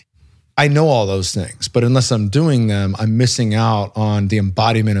 I know all those things, but unless I'm doing them, I'm missing out on the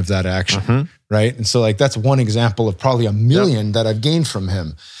embodiment of that action, right? And so like, that's one example of probably a million that I've gained from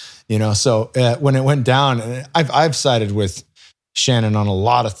him, So when it went down, and I've sided with Shannon on a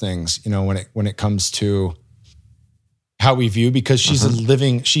lot of things, when it comes to how we view, because she's a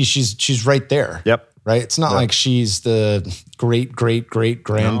living, she's right there. Right. It's not like she's the great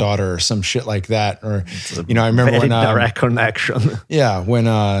granddaughter or some shit like that. Or, I remember when direct connection. When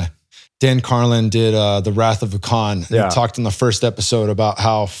Dan Carlin did The Wrath of Khan, and talked in the first episode about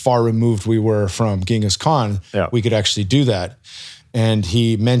how far removed we were from Genghis Khan. We could actually do that. And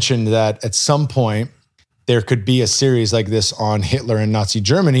he mentioned that at some point there could be a series like this on Hitler and Nazi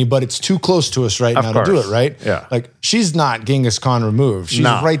Germany, but it's too close to us right now to do it, right? Like she's not Genghis Khan removed. She's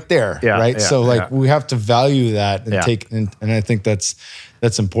right there, right? So like we have to value that and take, and I think that's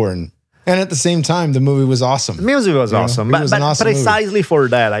important. And at the same time, the movie was awesome. The music was awesome. It was an awesome precisely movie. For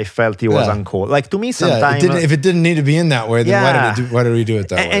that, I felt it was uncool. Like to me, sometimes if it didn't need to be in that way, then why did we do it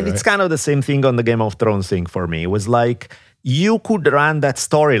that way? And it's kind of the same thing on the Game of Thrones thing for me. It was like you could run that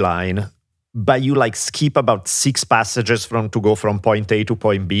storyline, but you like skip about 6 passages to go from point A to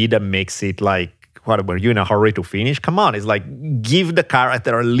point B. That makes it like what were you in a hurry to finish? Come on, it's like give the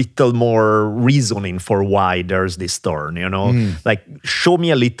character a little more reasoning for why there's this turn, like show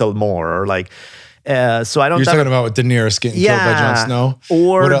me a little more, like. So I don't. You're talking about with Daenerys getting killed by Jon Snow,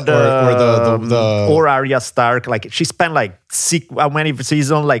 or Arya Stark. Like she spent like how many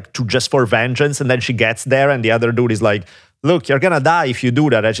seasons like to just for vengeance, and then she gets there, and the other dude is like, "Look, you're gonna die if you do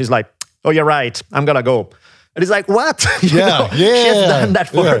that," and she's like, "Oh, you're right. I'm gonna go." And it's like, what? She has done that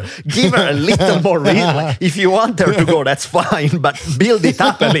for give her a little more reason. If you want her to go, that's fine, but build it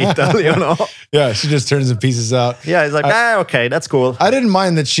up a little, Yeah, she just turns the pieces out. Yeah, it's like, okay, that's cool. I didn't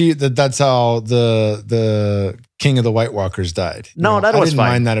mind that's how the King of the White Walkers died. No, that was fine. I didn't fine.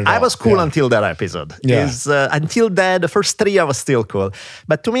 mind that at all. I was cool until that episode. Yeah. Until that, the first 3, I was still cool.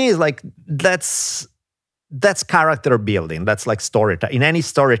 But to me, it's like, that's character building. That's like storytelling. In any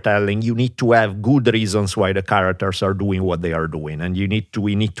storytelling, you need to have good reasons why the characters are doing what they are doing, and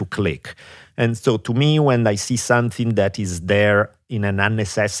we need to click. And so, to me, when I see something that is there in an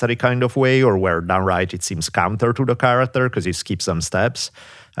unnecessary kind of way, or where downright it seems counter to the character because it skips some steps,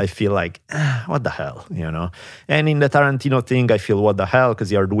 I feel like, what the hell, And in the Tarantino thing, I feel what the hell because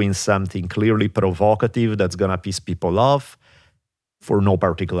you're doing something clearly provocative that's gonna piss people off. For no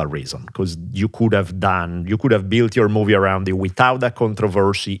particular reason, because you could have built your movie around it without that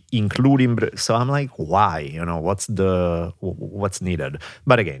controversy, including. So I'm like, why? What's needed?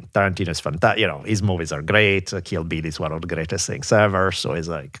 But again, Tarantino is fantastic. His movies are great. Kill Bill is one of the greatest things ever. So it's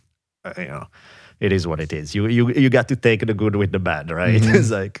like, it is what it is. You got to take the good with the bad, right? Mm-hmm. It's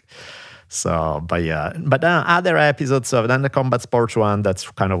like. So, but yeah. But other episodes, I've done the combat sports one.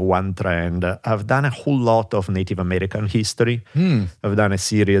 That's kind of one trend. I've done a whole lot of Native American history. I've done a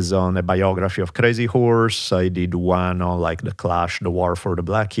series on a biography of Crazy Horse. I did one on like the Clash, the War for the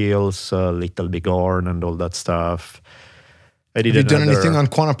Black Hills, Little Big Horn, and all that stuff. Have you done anything on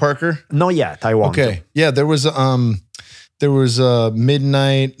Quanah Parker? Not yet. I want to. Yeah, there was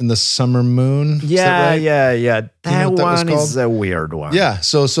Midnight in the Summer Moon. Yeah. That what one was is a weird one. Yeah.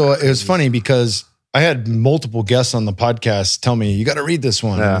 So it was funny because I had multiple guests on the podcast tell me, you got to read this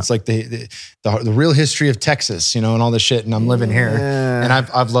one. Yeah. And it's like the real history of Texas, and all this shit. And I'm living here. And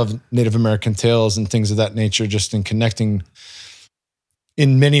I've loved Native American tales and things of that nature, just in connecting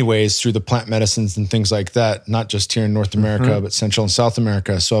in many ways through the plant medicines and things like that, not just here in North America, but Central and South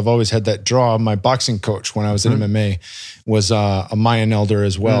America. So I've always had that draw. My boxing coach when I was in MMA was a Mayan elder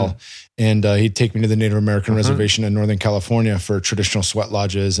as well. And he'd take me to the Native American reservation in Northern California for traditional sweat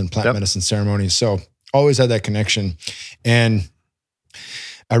lodges and plant medicine ceremonies. So always had that connection. And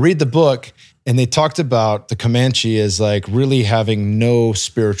I read the book, and they talked about the Comanche as like really having no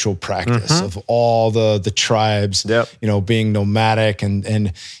spiritual practice of all the tribes, being nomadic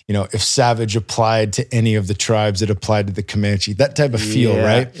and if savage applied to any of the tribes, it applied to the Comanche, that type of feel,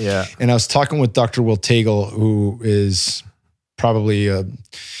 right? Yeah. And I was talking with Dr. Will Tagle, who is probably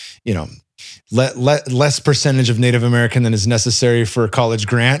less percentage of Native American than is necessary for a college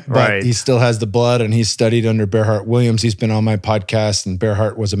grant, but he still has the blood, and he's studied under Bearhart Williams. He's been on my podcast, and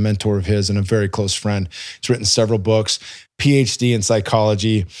Bearhart was a mentor of his and a very close friend. He's written several books, PhD in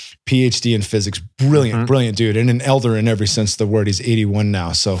psychology, PhD in physics, brilliant dude, and an elder in every sense of the word. He's 81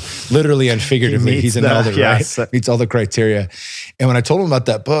 now. So literally and figuratively, he's an elder, right? Meets all the criteria. And when I told him about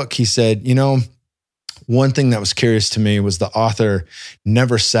that book, he said, one thing that was curious to me was the author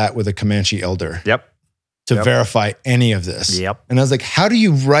never sat with a Comanche elder to verify any of this. And I was like, how do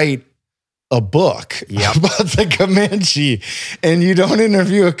you write a book about the Comanche and you don't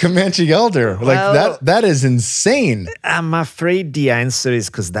interview a Comanche elder? Like that is insane. I'm afraid the answer is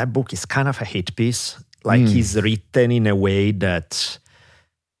because that book is kind of a hit piece. Like he's written in a way that,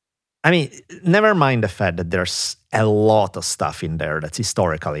 never mind the fact that there's a lot of stuff in there that's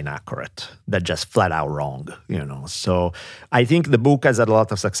historically inaccurate, that just flat out wrong, So I think the book has had a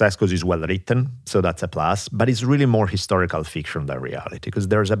lot of success because it's well written, so that's a plus. But it's really more historical fiction than reality, because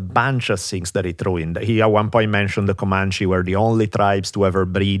there's a bunch of things that he threw in. He at one point mentioned the Comanche were the only tribes to ever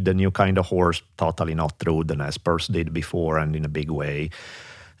breed a new kind of horse. Totally not true. The Nez Perce did before, and in a big way.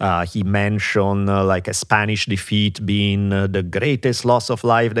 He mentioned like a Spanish defeat being the greatest loss of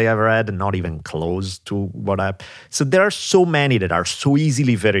life they ever had, and not even close to what happened. So there are so many that are so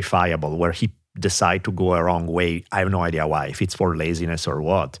easily verifiable where he decided to go a wrong way. I have no idea why, if it's for laziness or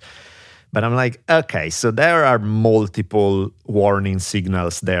what. But I'm like, okay, so there are multiple warning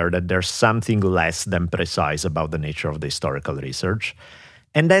signals there that there's something less than precise about the nature of the historical research.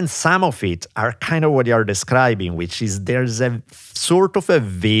 And then some of it are kind of what you're describing, which is there's a sort of a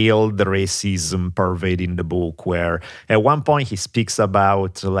veiled racism pervading the book, where at one point he speaks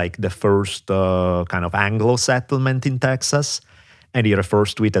about like the first kind of Anglo settlement in Texas. And he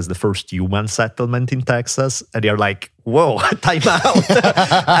refers to it as the first human settlement in Texas. And you're like, whoa, time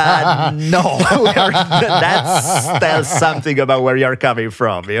out. No, that tells something about where you're coming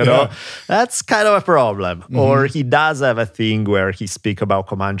from, you know? Yeah. That's kind of a problem. Mm-hmm. Or he does have a thing where he speaks about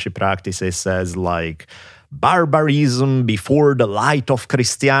Comanche practices as like, barbarism before the light of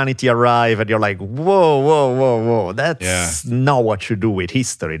Christianity arrived, and you're like, whoa. That's not what you do with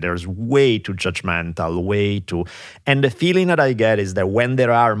history. There's way too judgmental, and the feeling that I get is that when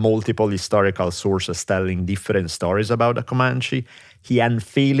there are multiple historical sources telling different stories about the Comanche, he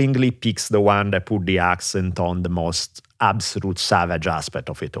unfailingly picks the one that put the accent on the most absolute savage aspect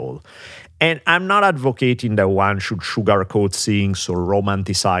of it all. And I'm not advocating that one should sugarcoat things or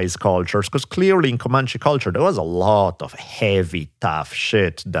romanticize cultures, because clearly in Comanche culture, there was a lot of heavy, tough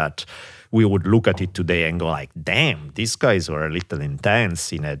shit that we would look at it today and go like, damn, these guys were a little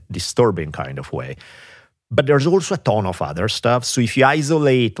intense in a disturbing kind of way. But there's also a ton of other stuff. So if you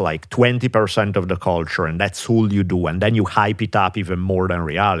isolate like 20% of the culture and that's all you do, and then you hype it up even more than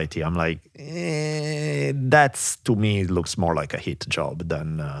reality, I'm like, that's, to me, it looks more like a hit job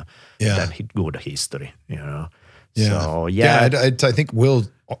than good history, you know? Yeah. So, I think Will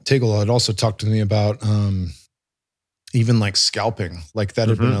Tegel had also talked to me about even like scalping, like that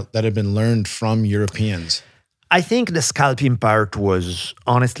had been learned from Europeans. I think the scalping part was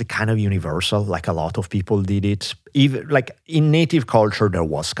honestly kind of universal. Like a lot of people did it. Even like in native culture, there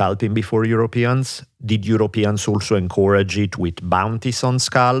was scalping before Europeans. Did Europeans also encourage it with bounties on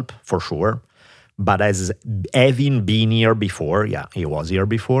scalp? For sure. But as having been here before, he was here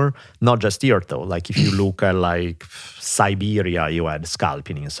before. Not just here though. Like if you look at like Siberia, you had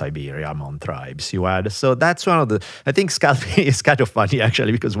scalping in Siberia among tribes. So that's one of the, I think scalping is kind of funny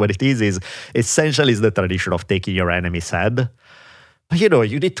actually, because what it is essentially is the tradition of taking your enemy's head. But you know,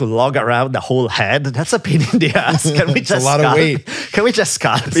 you need to lug around the whole head. That's a pain in the ass. Can we just a lot of weight. Can we just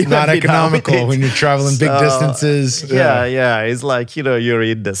scalp? It's not economical when you're traveling big distances. Yeah. It's like, you know, you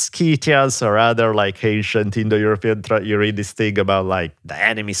read the Scythians or other like ancient Indo-European, you read this thing about like the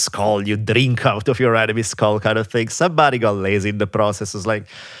enemy's skull, you drink out of your enemy's skull kind of thing. Somebody got lazy in the process. It's like,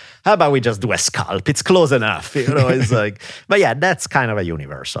 how about we just do a scalp? It's close enough, you know. It's like, but yeah, that's kind of a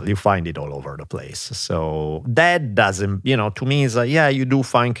universal. You find it all over the place. So that doesn't, you know, to me is you do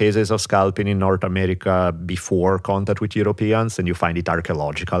find cases of scalping in North America before contact with Europeans, and you find it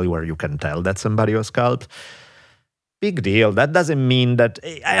archaeologically where you can tell that somebody was scalped. Big deal. That doesn't mean that.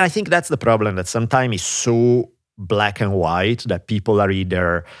 I think that's the problem, that sometimes it's so black and white that people are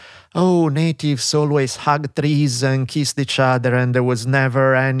either, natives always hugged trees and kissed each other and there was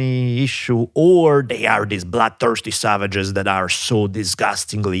never any issue, or they are these bloodthirsty savages that are so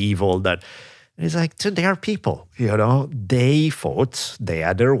disgustingly evil that it's like, they are people, you know? They fought, they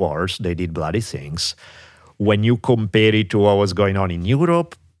had their wars, they did bloody things. When you compare it to what was going on in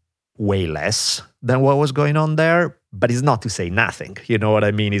Europe, way less than what was going on there, but it's not to say nothing, you know what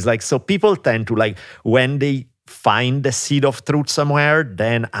I mean? It's like, so people tend to like, when they find the seed of truth somewhere,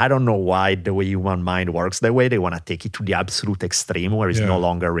 then I don't know why the way human mind works that way. They want to take it to the absolute extreme where it's no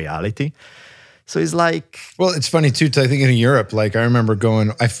longer reality. So it's like... Well, it's funny too, I think in Europe, like I remember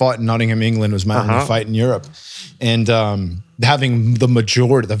I fought in Nottingham, England, was my only fight in Europe. And having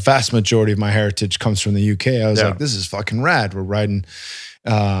the vast majority of my heritage comes from the UK, I was like, this is fucking rad. We're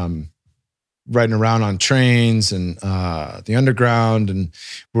riding around on trains and the underground, and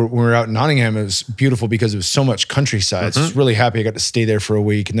when we were out in Nottingham, it was beautiful because it was so much countryside. So I was really happy I got to stay there for a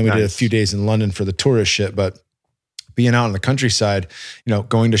week, and then we did a few days in London for the tourist shit. But being out in the countryside, you know,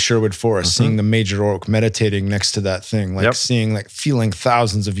 going to Sherwood Forest, seeing the major oak, meditating next to that thing, like feeling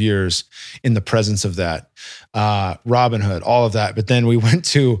thousands of years in the presence of that, Robin Hood, all of that. But then we went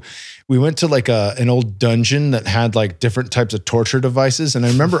to like an old dungeon that had like different types of torture devices. And I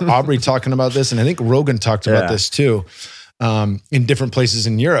remember Aubrey talking about this, and I think Rogan talked about this too, in different places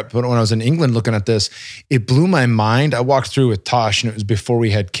in Europe. But when I was in England looking at this, it blew my mind. I walked through with Tosh, and it was before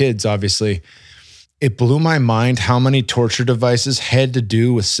we had kids, obviously. It blew my mind how many torture devices had to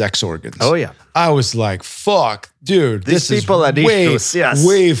do with sex organs. Oh, yeah. I was like, fuck, dude, These this people is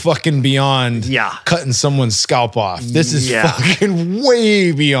way fucking beyond cutting someone's scalp off. This is fucking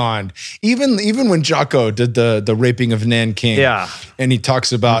way beyond. Even when Jocko did the raping of Nanking, and he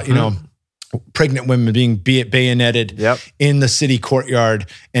talks about, you know, pregnant women being bayoneted in the city courtyard,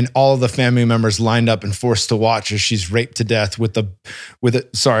 and all of the family members lined up and forced to watch as she's raped to death with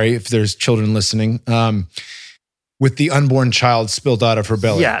sorry if there's children listening, with the unborn child spilled out of her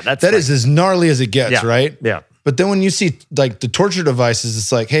belly. Yeah, that is as gnarly as it gets, right? Yeah. But then when you see like the torture devices,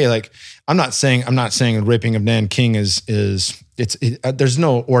 it's like, hey, like I'm not saying raping of Nanking is there's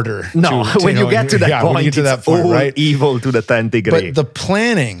no order. No, when you get to that point, it's all right? evil to the 10th degree. But the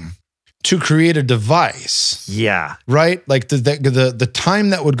planning to create a device, right? Like the time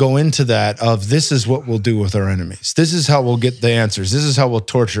that would go into that of this is what we'll do with our enemies. This is how we'll get the answers. This is how we'll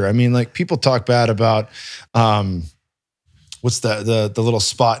torture. I mean, like people talk bad about what's the little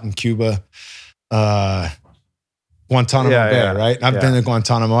spot in Cuba, Guantanamo Bay, right? I've been to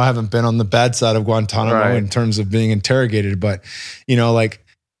Guantanamo. I haven't been on the bad side of Guantanamo in terms of being interrogated, but like.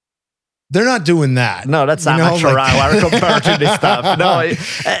 They're not doing that. No, that's amateur hour compared to this stuff. No,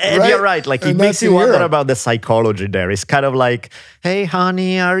 and you're right. Like it makes you wonder about the psychology there. It's kind of like, hey,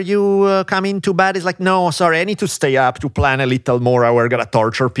 honey, are you coming to bed? It's like, no, sorry, I need to stay up to plan a little more. We're gonna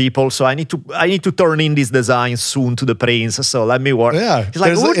torture people, so I need to turn in this design soon to the prince. So let me work. Yeah,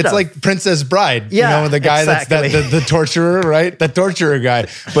 it's like Princess Bride. Yeah, the guy that's the torturer, right? The torturer guy.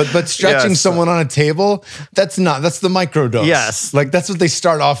 But stretching someone on a table, that's the microdose. Yes, like that's what they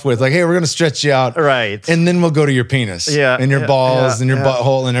start off with. Like, hey, we're gonna stretch you out, right? And then we'll go to your penis, and your balls, and your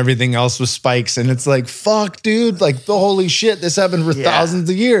butthole, and everything else with spikes. And it's like, fuck, dude, like the holy shit, this happened for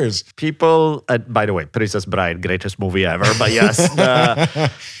thousands of years. People, by the way, Princess Bride, greatest movie ever. But yes,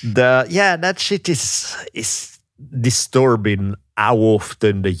 that shit is disturbing. How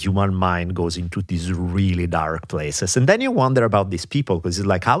often the human mind goes into these really dark places. And then you wonder about these people, because it's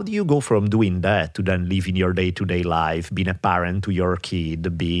like, how do you go from doing that to then living your day-to-day life, being a parent to your kid,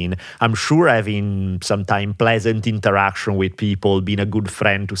 I'm sure having sometimes pleasant interaction with people, being a good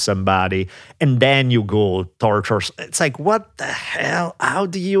friend to somebody, and then you go torture. It's like, what the hell? How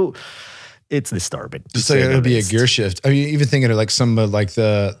do you... It's disturbing. It's like it would be a gear shift. I mean, even thinking of like some like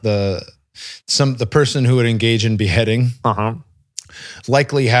the person who would engage in beheading.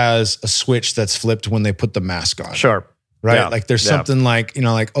 Likely has a switch that's flipped when they put the mask on. Sure. Right? Yeah. Like there's something like,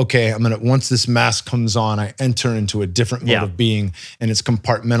 like, okay, once this mask comes on, I enter into a different mode of being, and it's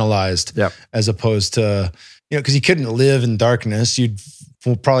compartmentalized as opposed to, because you couldn't live in darkness. You'd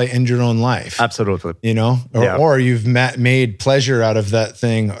probably end your own life. Absolutely. Or you've made pleasure out of that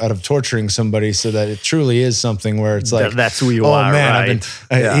thing, out of torturing somebody, so that it truly is something where it's like, that's who you are. Oh man, right?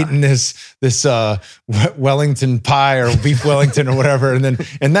 I've been eating this Wellington pie or beef Wellington or whatever,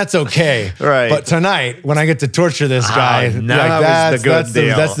 and that's okay. Right. But tonight, when I get to torture this guy,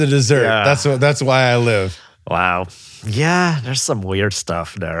 that's the dessert. Yeah. That's why I live. Wow. Yeah, there's some weird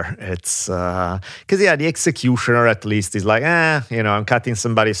stuff there. It's because the executioner at least is like, I'm cutting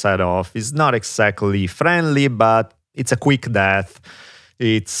somebody's head off. It's not exactly friendly, but it's a quick death.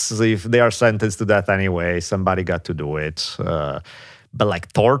 It's if they are sentenced to death anyway, somebody got to do it. But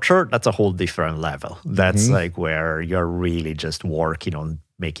like torture, that's a whole different level. That's like where you're really just working on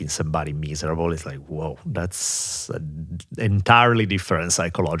making somebody miserable. It's like, whoa, that's an entirely different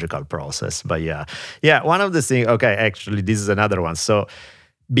psychological process. But one of the things, okay, actually, this is another one. So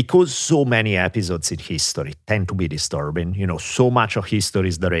because so many episodes in history tend to be disturbing, so much of history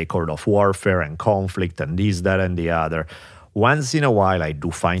is the record of warfare and conflict and this, that, and the other. Once in a while, I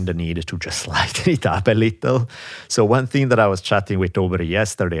do find the need to just lighten it up a little. So one thing that I was chatting with Aubrey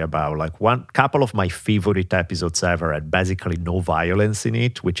yesterday about, like one couple of my favorite episodes ever had basically no violence in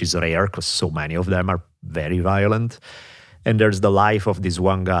it, which is rare because so many of them are very violent. And there's the life of this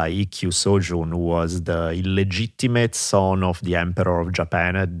one guy, Ikkyu Sojun, who was the illegitimate son of the emperor of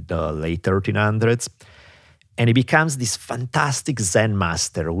Japan at the late 1300s. And he becomes this fantastic Zen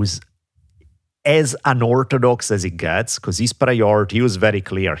master who's as unorthodox as it gets, because his priority was very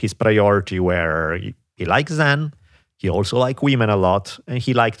clear. His priority were he likes Zen, he also liked women a lot, and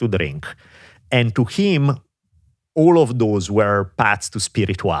he liked to drink. And to him, all of those were paths to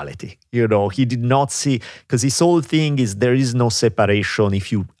spirituality. He did not see, because his whole thing is there is no separation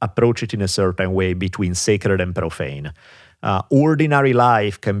if you approach it in a certain way between sacred and profane. Ordinary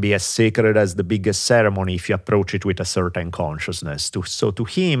life can be as sacred as the biggest ceremony if you approach it with a certain consciousness. So to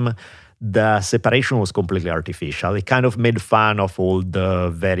him, the separation was completely artificial. It kind of made fun of all the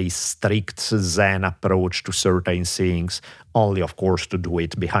very strict Zen approach to certain things, only, of course, to do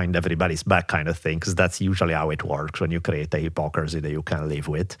it behind everybody's back kind of thing, because that's usually how it works when you create a hypocrisy that you can live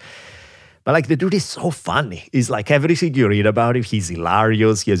with. But like the dude is so funny. It's like everything you read about him, he's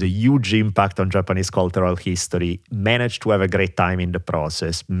hilarious. He has a huge impact on Japanese cultural history, managed to have a great time in the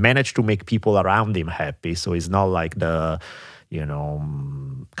process, managed to make people around him happy. So he's not like the,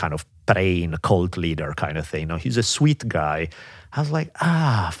 kind of praying cult leader kind of thing. He's a sweet guy. I was like,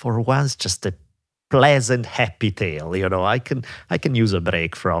 for once, just a pleasant, happy tale. I can use a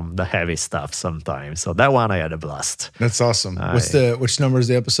break from the heavy stuff sometimes. So that one I had a blast. That's awesome. Which number is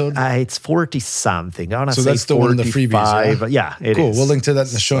the episode? It's 40 something. I want to say that's the 45. one in the freebies. Yeah, it cool. is. We'll link to that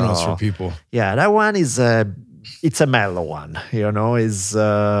in the show notes for people. Yeah, that one is it's a mellow one. Is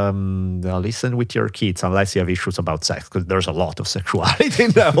listen with your kids unless you have issues about sex, because there's a lot of sexuality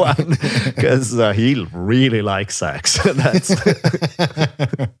in that one. Because he really likes sex.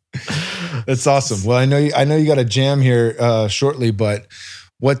 That's awesome. Well, I know you got a jam here shortly, but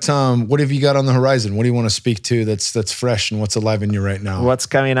what have you got on the horizon? What do you want to speak to that's fresh, and what's alive in you right now? What's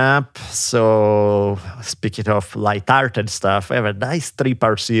coming up? So, speaking of light-hearted stuff, I have a nice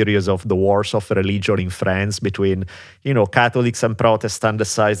 3-part series of the wars of religion in France between, Catholics and Protestants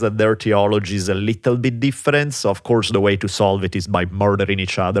decide that their theology is a little bit different. So, of course, the way to solve it is by murdering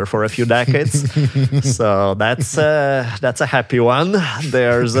each other for a few decades. So that's a happy one.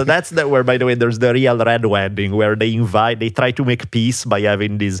 That's where, by the way, there's the real red wedding, where they try to make peace by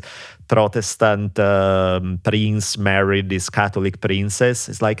having this Protestant prince married this Catholic princess.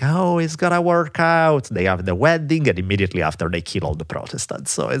 It's like, it's gonna work out. They have the wedding, and immediately after they kill all the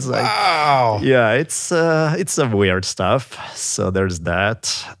Protestants. So it's like, wow, yeah, it's some weird stuff. So there's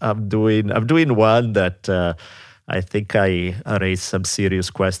that. I'm doing one that I think I raised some serious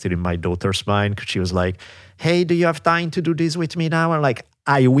question in my daughter's mind, because she was like, "Hey, do you have time to do this with me now?" I'm like,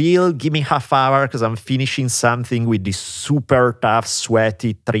 I will. Give me half hour, because I'm finishing something with these super tough,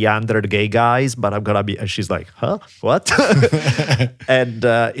 sweaty 300 gay guys, but I'm going to be... And she's like, huh? What? And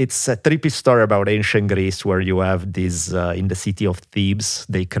it's a trippy story about ancient Greece, where you have this, in the city of Thebes,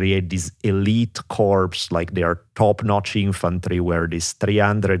 they create this elite corps, like they are top-notch infantry, where these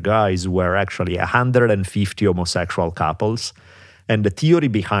 300 guys were actually 150 homosexual couples. And the theory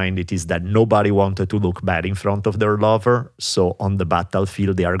behind it is that nobody wanted to look bad in front of their lover. So on the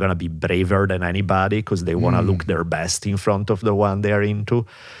battlefield, they are going to be braver than anybody, because they want to look their best in front of the one they're into.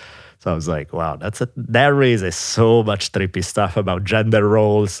 So I was like, wow, that raises so much trippy stuff about gender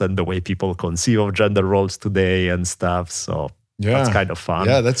roles and the way people conceive of gender roles today and stuff. So that's kind of fun.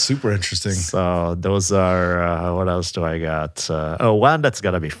 Yeah, that's super interesting. So those are, what else do I got? One that's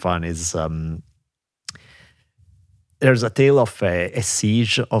going to be fun is... There's a tale of a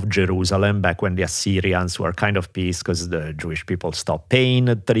siege of Jerusalem back when the Assyrians were kind of pissed because the Jewish people stopped paying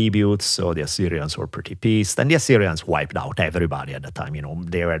tribute, so the Assyrians were pretty pissed. And the Assyrians wiped out everybody at the time.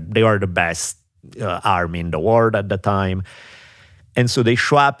 They were the best army in the world at the time. And so they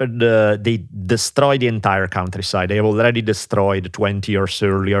show up and they destroy the entire countryside. They have already destroyed 20 years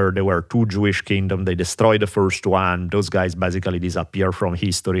earlier. There were 2 Jewish kingdoms. They destroyed the first one. Those guys basically disappear from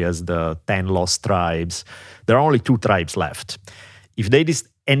history as the 10 lost tribes. There are only 2 tribes left. They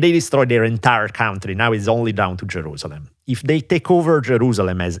destroy their entire country. Now it's only down to Jerusalem. If they take over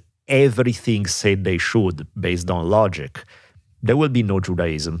Jerusalem as everything said they should, based on logic, there will be no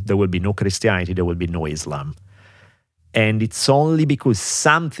Judaism. There will be no Christianity. There will be no Islam. And it's only because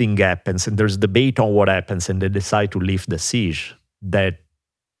something happens and there's debate on what happens and they decide to lift the siege that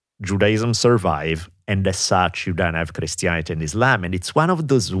Judaism survive, and as such you then have Christianity and Islam. And it's one of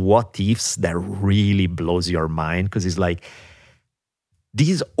those what ifs that really blows your mind, because it's like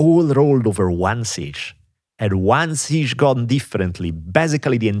these all rolled over one siege. And one siege gone differently,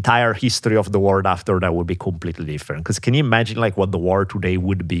 basically the entire history of the world after that would be completely different. Because can you imagine like what the war today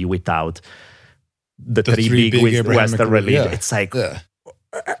would be without the three big Western religions? Yeah. It's like,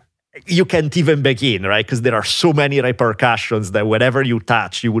 you can't even begin, right? Because there are so many repercussions that whatever you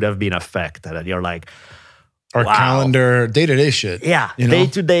touch, you would have been affected. And you're like, our wow. Calendar, day-to-day shit. Yeah,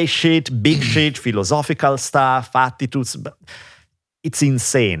 day-to-day shit, big shit, philosophical stuff, attitudes. It's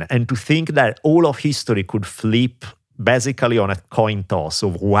insane. And to think that all of history could flip basically on a coin toss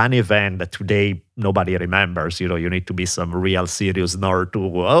of one event that today nobody remembers. You need to be some real serious nerd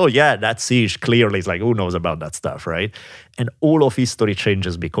to, that siege clearly is like, who knows about that stuff, right? And all of history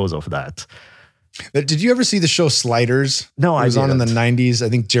changes because of that. Did you ever see the show Sliders? No, it was on in the 90s. I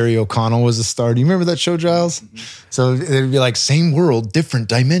think Jerry O'Connell was the star. Do you remember that show, Giles? So it'd be like same world, different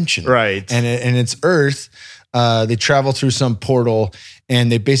dimension. Right. And it's Earth. They travel through some portal and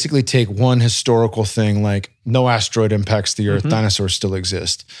they basically take one historical thing, like no asteroid impacts the Earth, dinosaurs still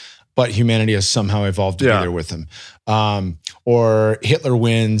exist, but humanity has somehow evolved to be there with them. Or Hitler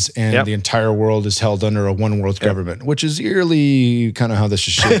wins and the entire world is held under a one world government, which is eerily kind of how this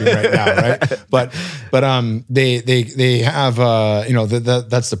is shaping right now, right? But they have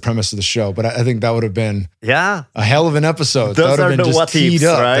that's the premise of the show. But I think that would have been a hell of an episode. Those that would have been just teed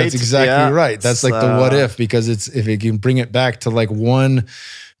up. Right? That's exactly right. That's like the what if, because if you can bring it back to like one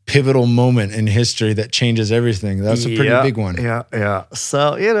pivotal moment in history that changes everything. That's a pretty big one. Yeah.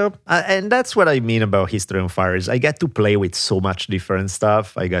 So, and that's what I mean about History on Fire is I get to play with so much different stuff.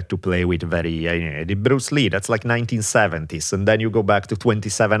 I got to play with Bruce Lee, that's like 1970s. And then you go back to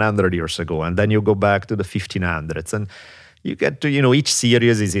 2,700 years ago. And then you go back to the 1500s. And you get to, each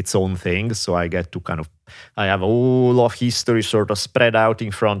series is its own thing. So I get to I have all of history sort of spread out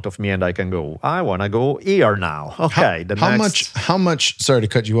in front of me and I can go, I want to go here now. Okay. How much, sorry to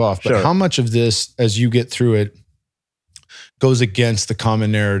cut you off, but Sure. how much of this, as you get through it, goes against the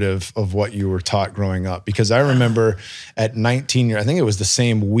common narrative of what you were taught growing up? Because I remember at 19 I think it was the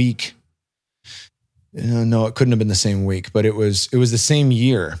same week. No, it couldn't have been the same week, but it was the same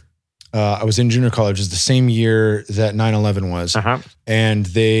year. I was in junior college. It was the same year that 9/11 was. Uh-huh. And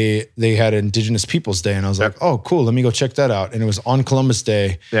they had Indigenous Peoples Day. And I was like, oh, cool. Let me go check that out. And it was on Columbus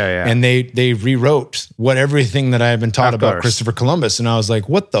Day. Yeah. And they rewrote everything that I had been taught Of about course. Christopher Columbus. And I was like,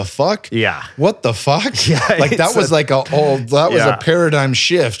 what the fuck? Yeah. What the fuck? Yeah, Like that it's was Yeah. a paradigm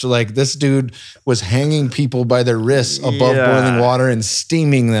shift. Like this dude was hanging people by their wrists above Yeah. boiling water and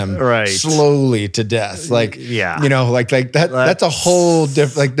steaming them Right. slowly to death. Like, Yeah. like that's a whole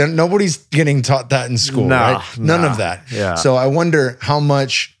different, like nobody's getting taught that in school, No, right? None no. of that. Yeah. So I wonder how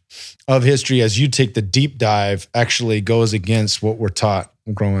much of history, as you take the deep dive, actually goes against what we're taught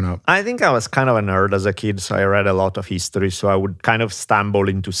growing up. I think I was kind of a nerd as a kid, so I read a lot of history. So I would kind of stumble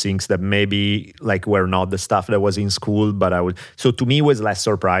into things that maybe were not the stuff that was in school, but I would. So to me, it was less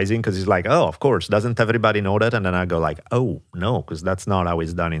surprising because it's like, oh, of course, doesn't everybody know that? And then I go like, oh no, because that's not how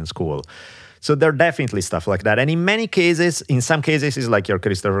it's done in school. So there are definitely stuff like that. And in some cases, it's like your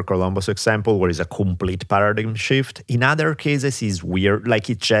Christopher Columbus example, where it's a complete paradigm shift. In other cases, it's weird. Like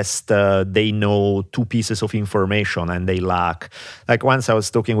it's just they know two pieces of information and they lack. Like once I was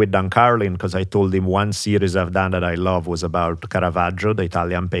talking with Dan Carlin because I told him one series I've done that I love was about Caravaggio, the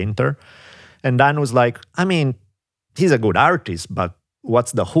Italian painter. And Dan was like, I mean, he's a good artist, but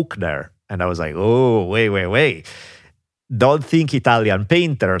what's the hook there? And I was like, oh, wait. Don't think Italian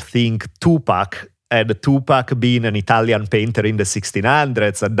painter, think Tupac, and Tupac being an Italian painter in the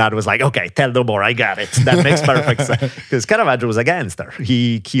 1600s. And that was like, okay, tell no more, I got it. That makes perfect sense. Because Caravaggio was a gangster.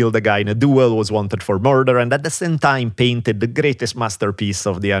 He killed a guy in a duel, was wanted for murder, and at the same time painted the greatest masterpiece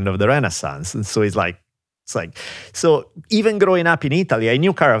of the end of the Renaissance. And so it's like, so even growing up in Italy, I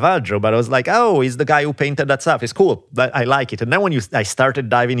knew Caravaggio, but I was like, oh, he's the guy who painted that stuff. It's cool. I like it. And then when I started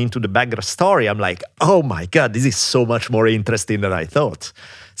diving into the background story, I'm like, oh my God, this is so much more interesting than I thought.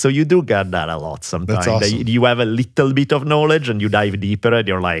 So you do get that a lot sometimes. That's awesome. You have a little bit of knowledge and you dive deeper and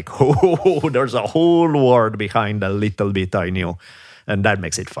you're like, oh, there's a whole world behind a little bit I knew. And that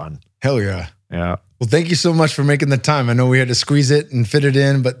makes it fun. Hell yeah. Yeah. Well, thank you so much for making the time. I know we had to squeeze it and fit it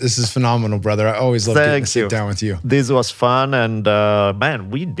in, but this is phenomenal, brother. I always love getting to sit down with you. This was fun, and man,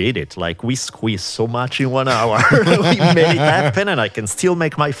 we did it. Like we squeezed so much in 1 hour. We made it happen, and I can still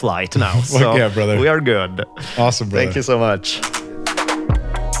make my flight now. So yeah, brother. we are good. Awesome, brother. Thank you so much.